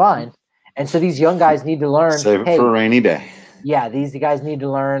 and that's fine. And so these young guys need to learn. Save it for a rainy day. Yeah, these guys need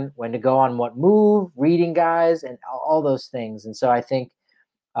to learn when to go on what move, reading guys, and all those things. And so I think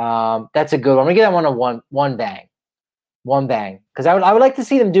that's a good one. I'm gonna give that one a one bang, because I would like to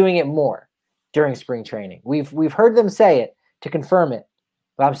see them doing it more during spring training. We've heard them say it to confirm it.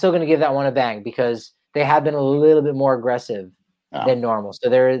 But I'm still going to give that one a bang because they have been a little bit more aggressive than normal. So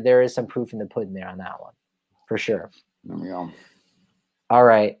there is some proof in the pudding there on that one, for sure. There we go. All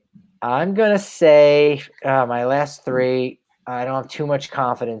right. I'm going to say my last three, I don't have too much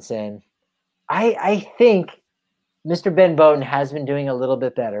confidence in. I think Mr. Ben Bowden has been doing a little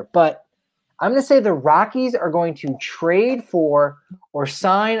bit better. But I'm going to say the Rockies are going to trade for or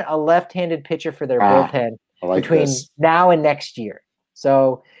sign a left-handed pitcher for their bullpen between now and next year.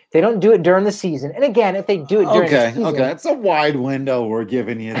 So if they don't do it during the season, and again, if they do it during the season. Okay, it's a wide window we're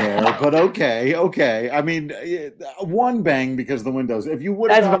giving you there, but okay. I mean, one bang because the windows. If you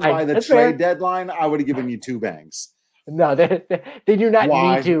would have gone by the trade deadline, I would have given you two bangs. No, they do not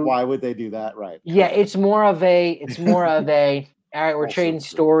need to. Why would they do that? Right. Yeah, it's more of a. All right, we're trading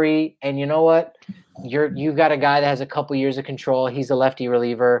Story, and you know what? You've got a guy that has a couple years of control. He's a lefty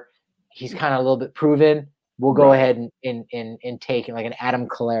reliever. He's kind of a little bit proven. We'll go ahead and take him, like an Adam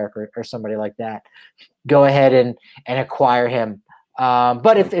Kolarek or somebody like that. Go ahead and acquire him.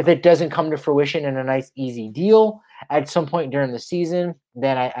 But if it doesn't come to fruition in a nice, easy deal at some point during the season,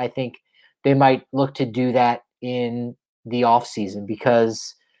 then I think they might look to do that in the offseason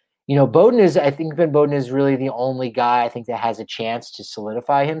because, Bowden Ben Bowden is really the only guy I think that has a chance to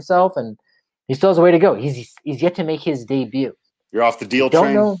solidify himself, and he still has a way to go. He's yet to make his debut. You're off the deal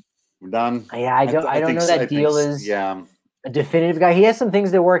train. Know. We're done. Yeah, I don't know that deal is a definitive guy. He has some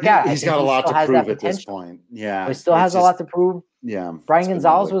things to work out. He's got a lot to prove at this point. Yeah. He still has a lot to prove. Yeah. Brian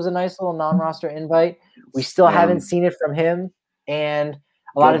Gonzalez was a nice little non-roster invite. We still haven't seen it from him and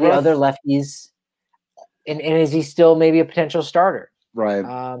a lot of the other lefties. And is he still maybe a potential starter?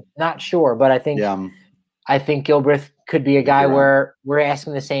 Right. Not sure, but I think Gilbreth could be a guy where we're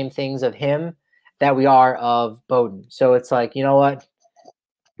asking the same things of him that we are of Bowden. So it's like, you know what?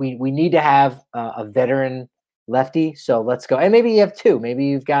 We need to have a veteran lefty, so let's go. And maybe you have two. Maybe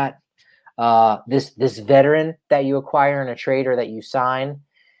you've got this veteran that you acquire in a trade or that you sign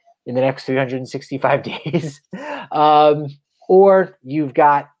in the next 365 days, or you've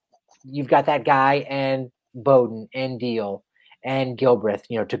got that guy and Bowden and Deal and Gilbreth,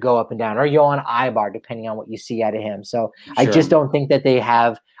 to go up and down, or Johan Ibar, depending on what you see out of him. So sure. I just don't think that they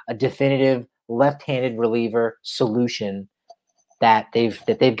have a definitive left-handed reliever solution that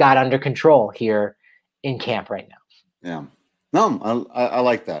they've got under control here in camp right now. Yeah. No, I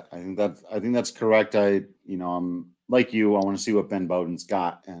like that. I think that's correct. I'm like you. I want to see what Ben Bowden's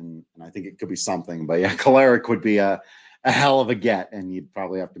got, and I think it could be something. But yeah, Kolarek would be a hell of a get, and you'd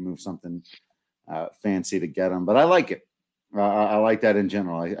probably have to move something fancy to get him. But I like it. I like that in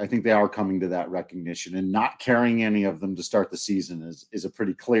general. I think they are coming to that recognition, and not carrying any of them to start the season is a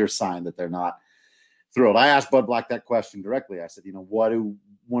pretty clear sign that they're not thrilled. I asked Bud Black that question directly. I said, what do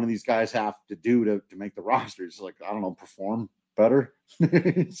one of these guys have to do to make the roster? He's like, I don't know, perform better.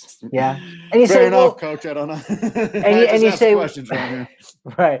 Yeah. And you Fair say, enough, coach. I don't know. And you say, questions right here.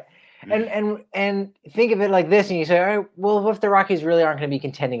 Right. And think of it like this, and you say, all right, well, if the Rockies really aren't going to be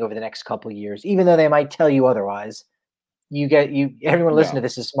contending over the next couple of years, even though they might tell you otherwise, everyone listening to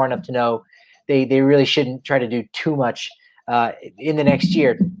this is smart enough to know they really shouldn't try to do too much in the next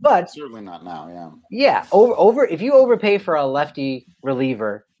year. But certainly not now. Yeah. Yeah. Over if you overpay for a lefty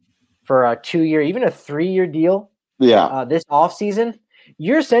reliever for a 2-year, even a 3-year deal, this offseason,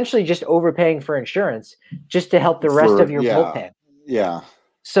 you're essentially just overpaying for insurance just to help the rest of your bullpen. Yeah.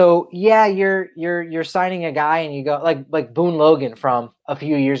 So you're signing a guy, and you go like Boone Logan from a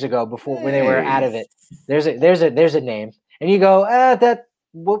few years ago when they were out of it. There's a name, and you go,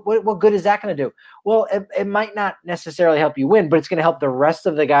 what good is that going to do? Well, it might not necessarily help you win, but it's going to help the rest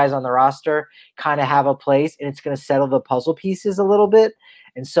of the guys on the roster kind of have a place, and it's going to settle the puzzle pieces a little bit.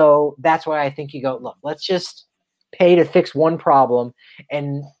 And so that's why I think you go, look, let's just pay to fix one problem,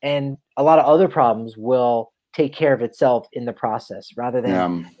 and a lot of other problems will take care of itself in the process, rather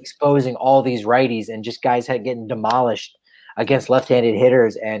than exposing all these righties and just guys getting demolished against left-handed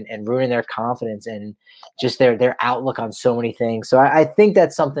hitters and ruining their confidence and just their outlook on so many things. So I think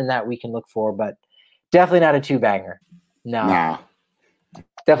that's something that we can look for, but definitely not a 2-banger. No. Nah.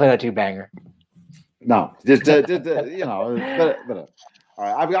 Definitely not a 2-banger. No, just but all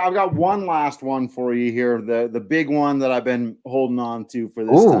right, I've got one last one for you here. The big one that I've been holding on to for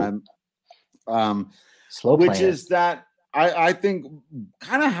this time. Which is that I think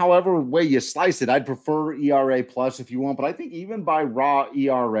kind of however way you slice it, I'd prefer ERA plus if you want, but I think even by raw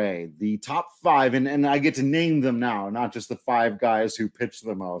ERA, the top 5, and I get to name them now, not just the 5 guys who pitch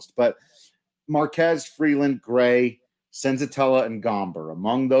the most, but Marquez, Freeland, Gray, Senzatella, and Gomber.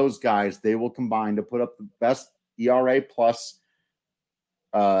 Among those guys, they will combine to put up the best ERA plus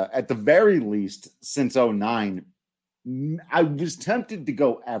at the very least since 2009. I was tempted to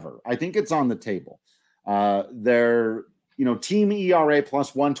go ever. I think it's on the table. Their team ERA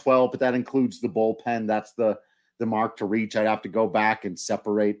plus 112, but that includes the bullpen. That's the mark to reach. I'd have to go back and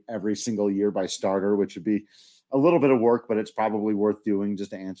separate every single year by starter, which would be a little bit of work, but it's probably worth doing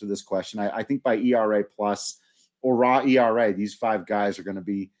just to answer this question. I think by ERA plus or raw ERA, these 5 guys are going to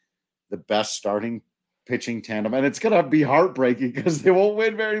be the best starting pitching tandem, and it's going to be heartbreaking because they won't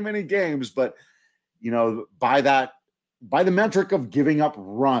win very many games, but by the metric of giving up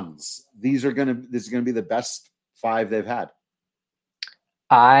runs, this is going to be the best 5 they've had.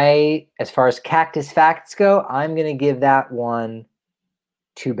 As far as Cactus facts go, I'm going to give that one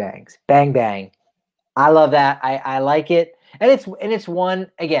 2 bangs. Bang, bang. I love that. I like it. And it's one,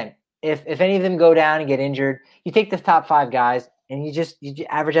 again, if any of them go down and get injured, you take the top 5 guys and you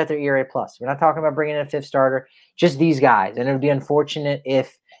average out their ERA plus. We're not talking about bringing in a 5th starter, just these guys. And it would be unfortunate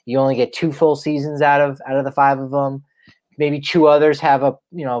if you only get 2 full seasons out of the 5 of them. Maybe 2 others have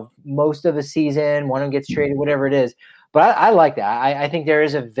most of a season. One of them gets traded, whatever it is. But I like that. I think there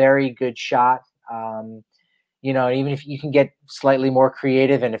is a very good shot. Even if you can get slightly more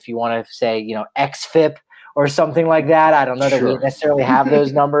creative, and if you want to say, XFIP or something like that, I don't know that we necessarily have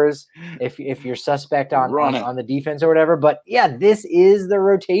those numbers. If you're suspect on the defense or whatever, but yeah, this is the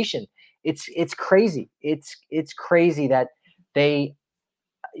rotation. It's crazy. It's crazy that they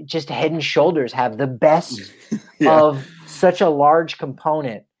just head and shoulders have the best of such a large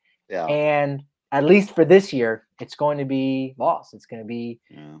component. Yeah. And at least for this year, it's going to be lost. It's going to be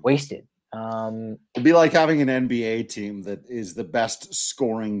wasted. It'd be like having an NBA team that is the best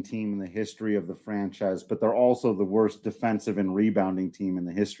scoring team in the history of the franchise, but they're also the worst defensive and rebounding team in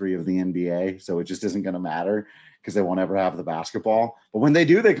the history of the NBA. So it just isn't going to matter because they won't ever have the basketball. But when they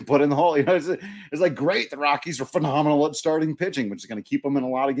do, they can put in the hole. It's like, great. The Rockies are phenomenal at starting pitching, which is going to keep them in a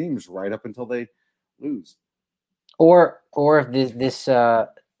lot of games right up until they lose. Or if this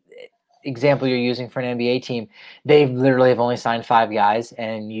example you're using for an NBA team, they literally have only signed 5 guys,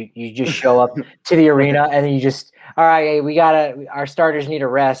 and you just show up to the arena and then you just, all right, hey, our starters need a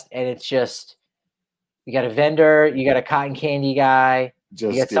rest, and it's just, you got a vendor, you got a cotton candy guy,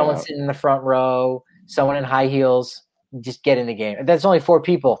 you got someone sitting in the front row, someone in high heels. Just get in the game. That's only 4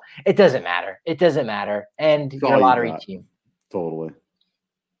 people. It doesn't matter. And you're a lottery team. Totally.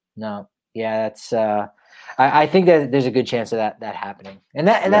 No. Yeah, that's I think that there's a good chance of that happening. And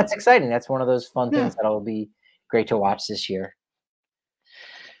that's exciting. That's one of those fun things that'll be great to watch this year.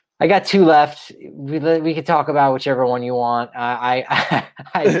 I got 2 left. We could talk about whichever one you want. I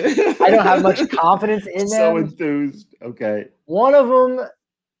don't have much confidence in them. So enthused. Okay. One of them,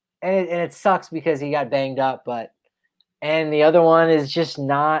 and it sucks because he got banged up, and the other one is just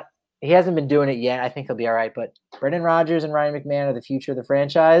not. He hasn't been doing it yet. I think he'll be all right. But Brendan Rodgers and Ryan McMahon are the future of the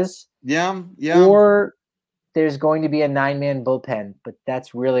franchise. Yeah. Or there's going to be a 9-man bullpen, but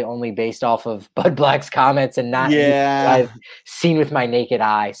that's really only based off of Bud Black's comments and not what I've seen with my naked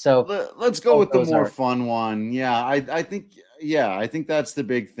eye. So let's go with the more fun one. Yeah, I think that's the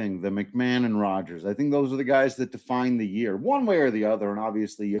big thing. The McMahon and Rodgers. I think those are the guys that define the year, one way or the other. And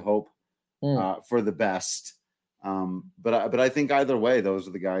obviously, you hope for the best. But I think either way, those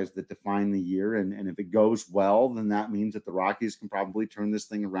are the guys that define the year. And if it goes well, then that means that the Rockies can probably turn this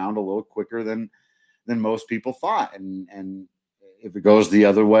thing around a little quicker than most people thought. And if it goes the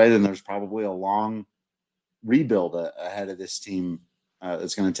other way, then there's probably a long rebuild ahead of this team.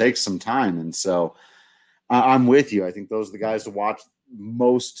 It's going to take some time. And so I'm with you. I think those are the guys to watch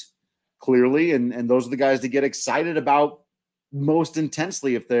most clearly. And those are the guys to get excited about most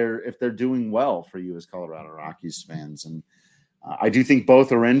intensely if they're doing well for you as Colorado Rockies fans. And I do think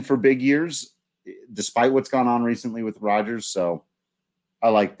both are in for big years, despite what's gone on recently with Rodgers. So I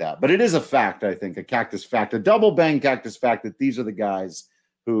like that. But it is a fact, I think, a cactus fact, a double bang cactus fact, that these are the guys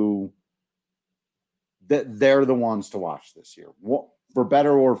who they're the ones to watch this year. For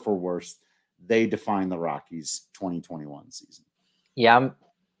better or for worse, they define the Rockies 2021 season. Yeah,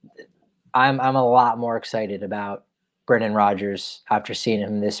 I'm a lot more excited about Brendan Rodgers after seeing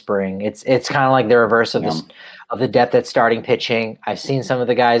him this spring. It's kind of like the reverse of the depth at starting pitching. I've seen some of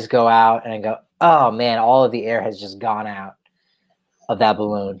the guys go out and I go, oh man, all of the air has just gone out of that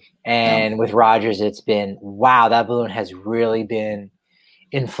balloon. And with Rodgers, it's been, wow, that balloon has really been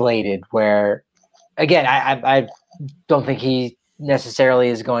inflated, where again, I don't think he necessarily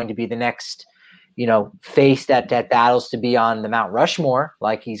is going to be the next, face that battles to be on the Mount Rushmore.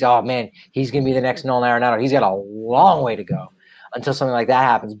 Like he's going to be the next Nolan Arenado. He's got a long way to go until something like that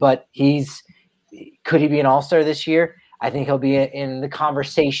happens. But could he be an all-star this year? I think he'll be in the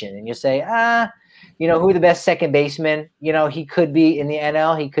conversation. And you say, who are the best second baseman? He could be in the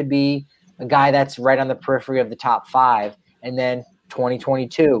NL. He could be a guy that's right on the periphery of the top 5. And then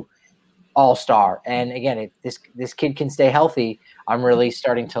 2022 all-star. And again, if this kid can stay healthy, I'm really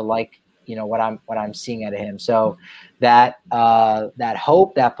starting to like, what I'm seeing out of him. So that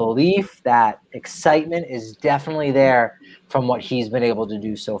hope, that belief, that excitement is definitely there from what he's been able to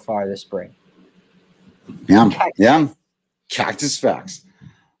do so far this spring. Yeah. Cactus facts.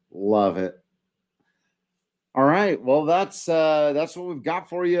 Love it. All right. Well, that's what we've got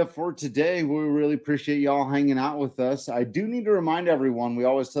for you for today. We really appreciate y'all hanging out with us. I do need to remind everyone, we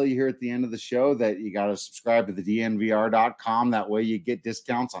always tell you here at the end of the show that you got to subscribe to the DNVR.com. That way you get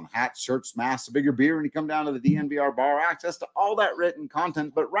discounts on hats, shirts, masks, a bigger beer when you come down to the DNVR bar, access to all that written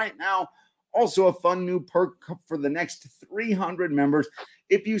content. But right now, also a fun new perk for the next 300 members.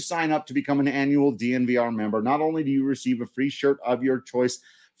 If you sign up to become an annual DNVR member, not only do you receive a free shirt of your choice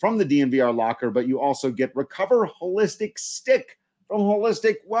from the DNVR locker, but you also get Recover Holistic Stick from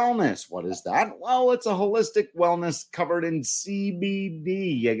Holistic Wellness. What is that? Well, it's a holistic wellness covered in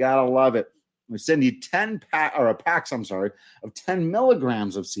CBD. You gotta love it. We send you 10 packs of 10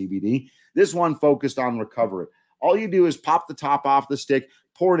 milligrams of CBD. This one focused on recovery. All you do is pop the top off the stick,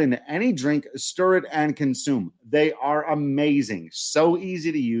 pour it into any drink, stir it, and consume. They are amazing. So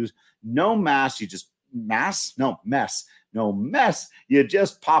easy to use. No mess. No mess. You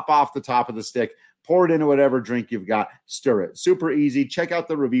just pop off the top of the stick, pour it into whatever drink you've got, stir it. Super easy. Check out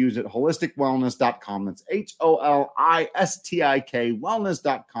the reviews at holisticwellness.com. That's HOLISTIK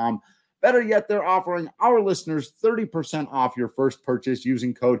wellness.com. Better yet, they're offering our listeners 30% off your first purchase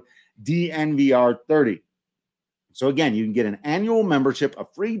using code DNVR30. So again, you can get an annual membership, a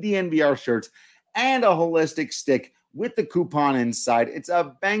free DNVR shirts, and a holistic stick with the coupon inside. It's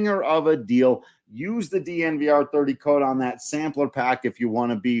a banger of a deal. Use the DNVR30 code on that sampler pack if you want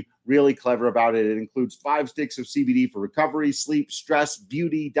to be really clever about it. It includes 5 sticks of CBD for recovery, sleep, stress,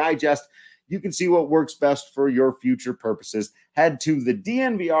 beauty, digest. You can see what works best for your future purposes. head to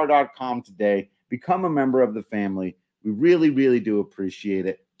thednvr.com today. Become a member of the family. We really, really do appreciate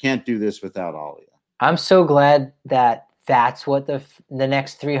it. Can't do this without all of you. I'm so glad that that's what the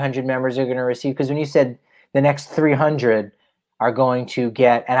next 300 members are going to receive. Because when you said the next 300 are going to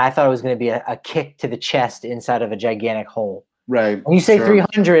get, and I thought it was going to be a kick to the chest inside of a gigantic hole. Right. When you say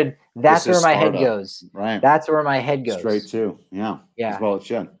 300, that's where my head goes. Right. That's where my head goes. Straight to. Yeah. Yeah. As well it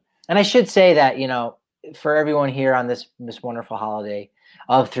should. And I should say that, for everyone here on this wonderful holiday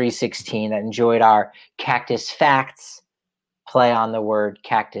of 316 that enjoyed our Cactus Facts, play on the word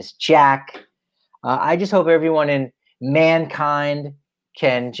Cactus Jack, I just hope everyone in mankind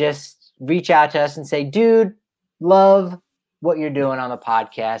can just reach out to us and say, dude, love what you're doing on the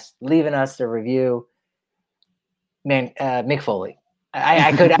podcast, leaving us a review. Man, Mick Foley.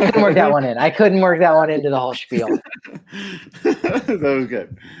 I couldn't work that one in. I couldn't work that one into the whole spiel. That was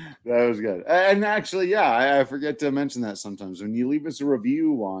good. That was good. And actually, yeah, I forget to mention that sometimes. When you leave us a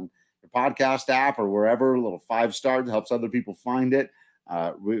review on your podcast app or wherever, a little 5-star helps other people find it.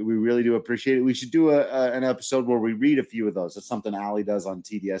 We really do appreciate it. We should do an episode where we read a few of those. That's something Allie does on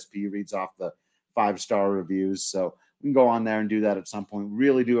TDSP, reads off the 5-star reviews. So we can go on there and do that at some point.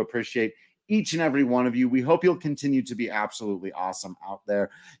 Really do appreciate each and every one of you. We hope you'll continue to be absolutely awesome out there.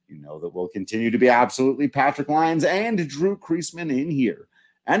 You know that we'll continue to be absolutely Patrick Lyons and Drew Creasman in here.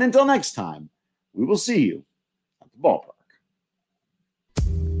 And until next time, we will see you at the ballpark.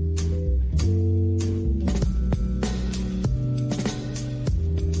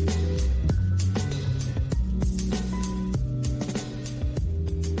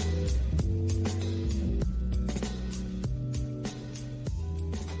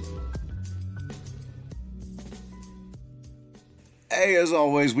 Hey, as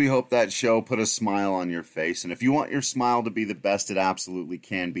always, we hope that show put a smile on your face. And if you want your smile to be the best it absolutely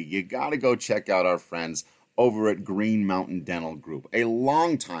can be, you got to go check out our friends over at Green Mountain Dental Group, a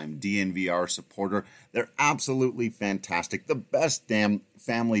longtime DNVR supporter. They're absolutely fantastic. The best damn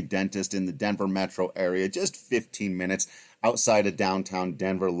family dentist in the Denver metro area, just 15 minutes outside of downtown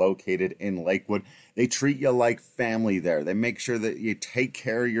Denver, located in Lakewood. They treat you like family there. They make sure that you take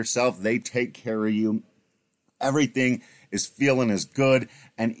care of yourself. They take care of you. Everything is feeling as good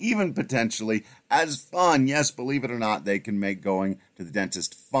and even potentially as fun. Yes, believe it or not, they can make going to the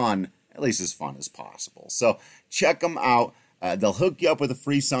dentist fun, at least as fun as possible. So check them out. They'll hook you up with a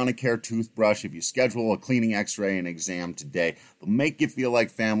free Sonicare toothbrush if you schedule a cleaning, x-ray, and exam today. They'll make you feel like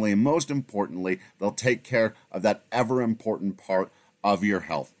family, and most importantly, they'll take care of that ever-important part of your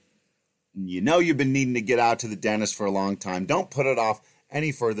health. You know you've been needing to get out to the dentist for a long time. Don't put it off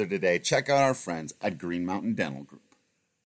any further today. Check out our friends at Green Mountain Dental Group.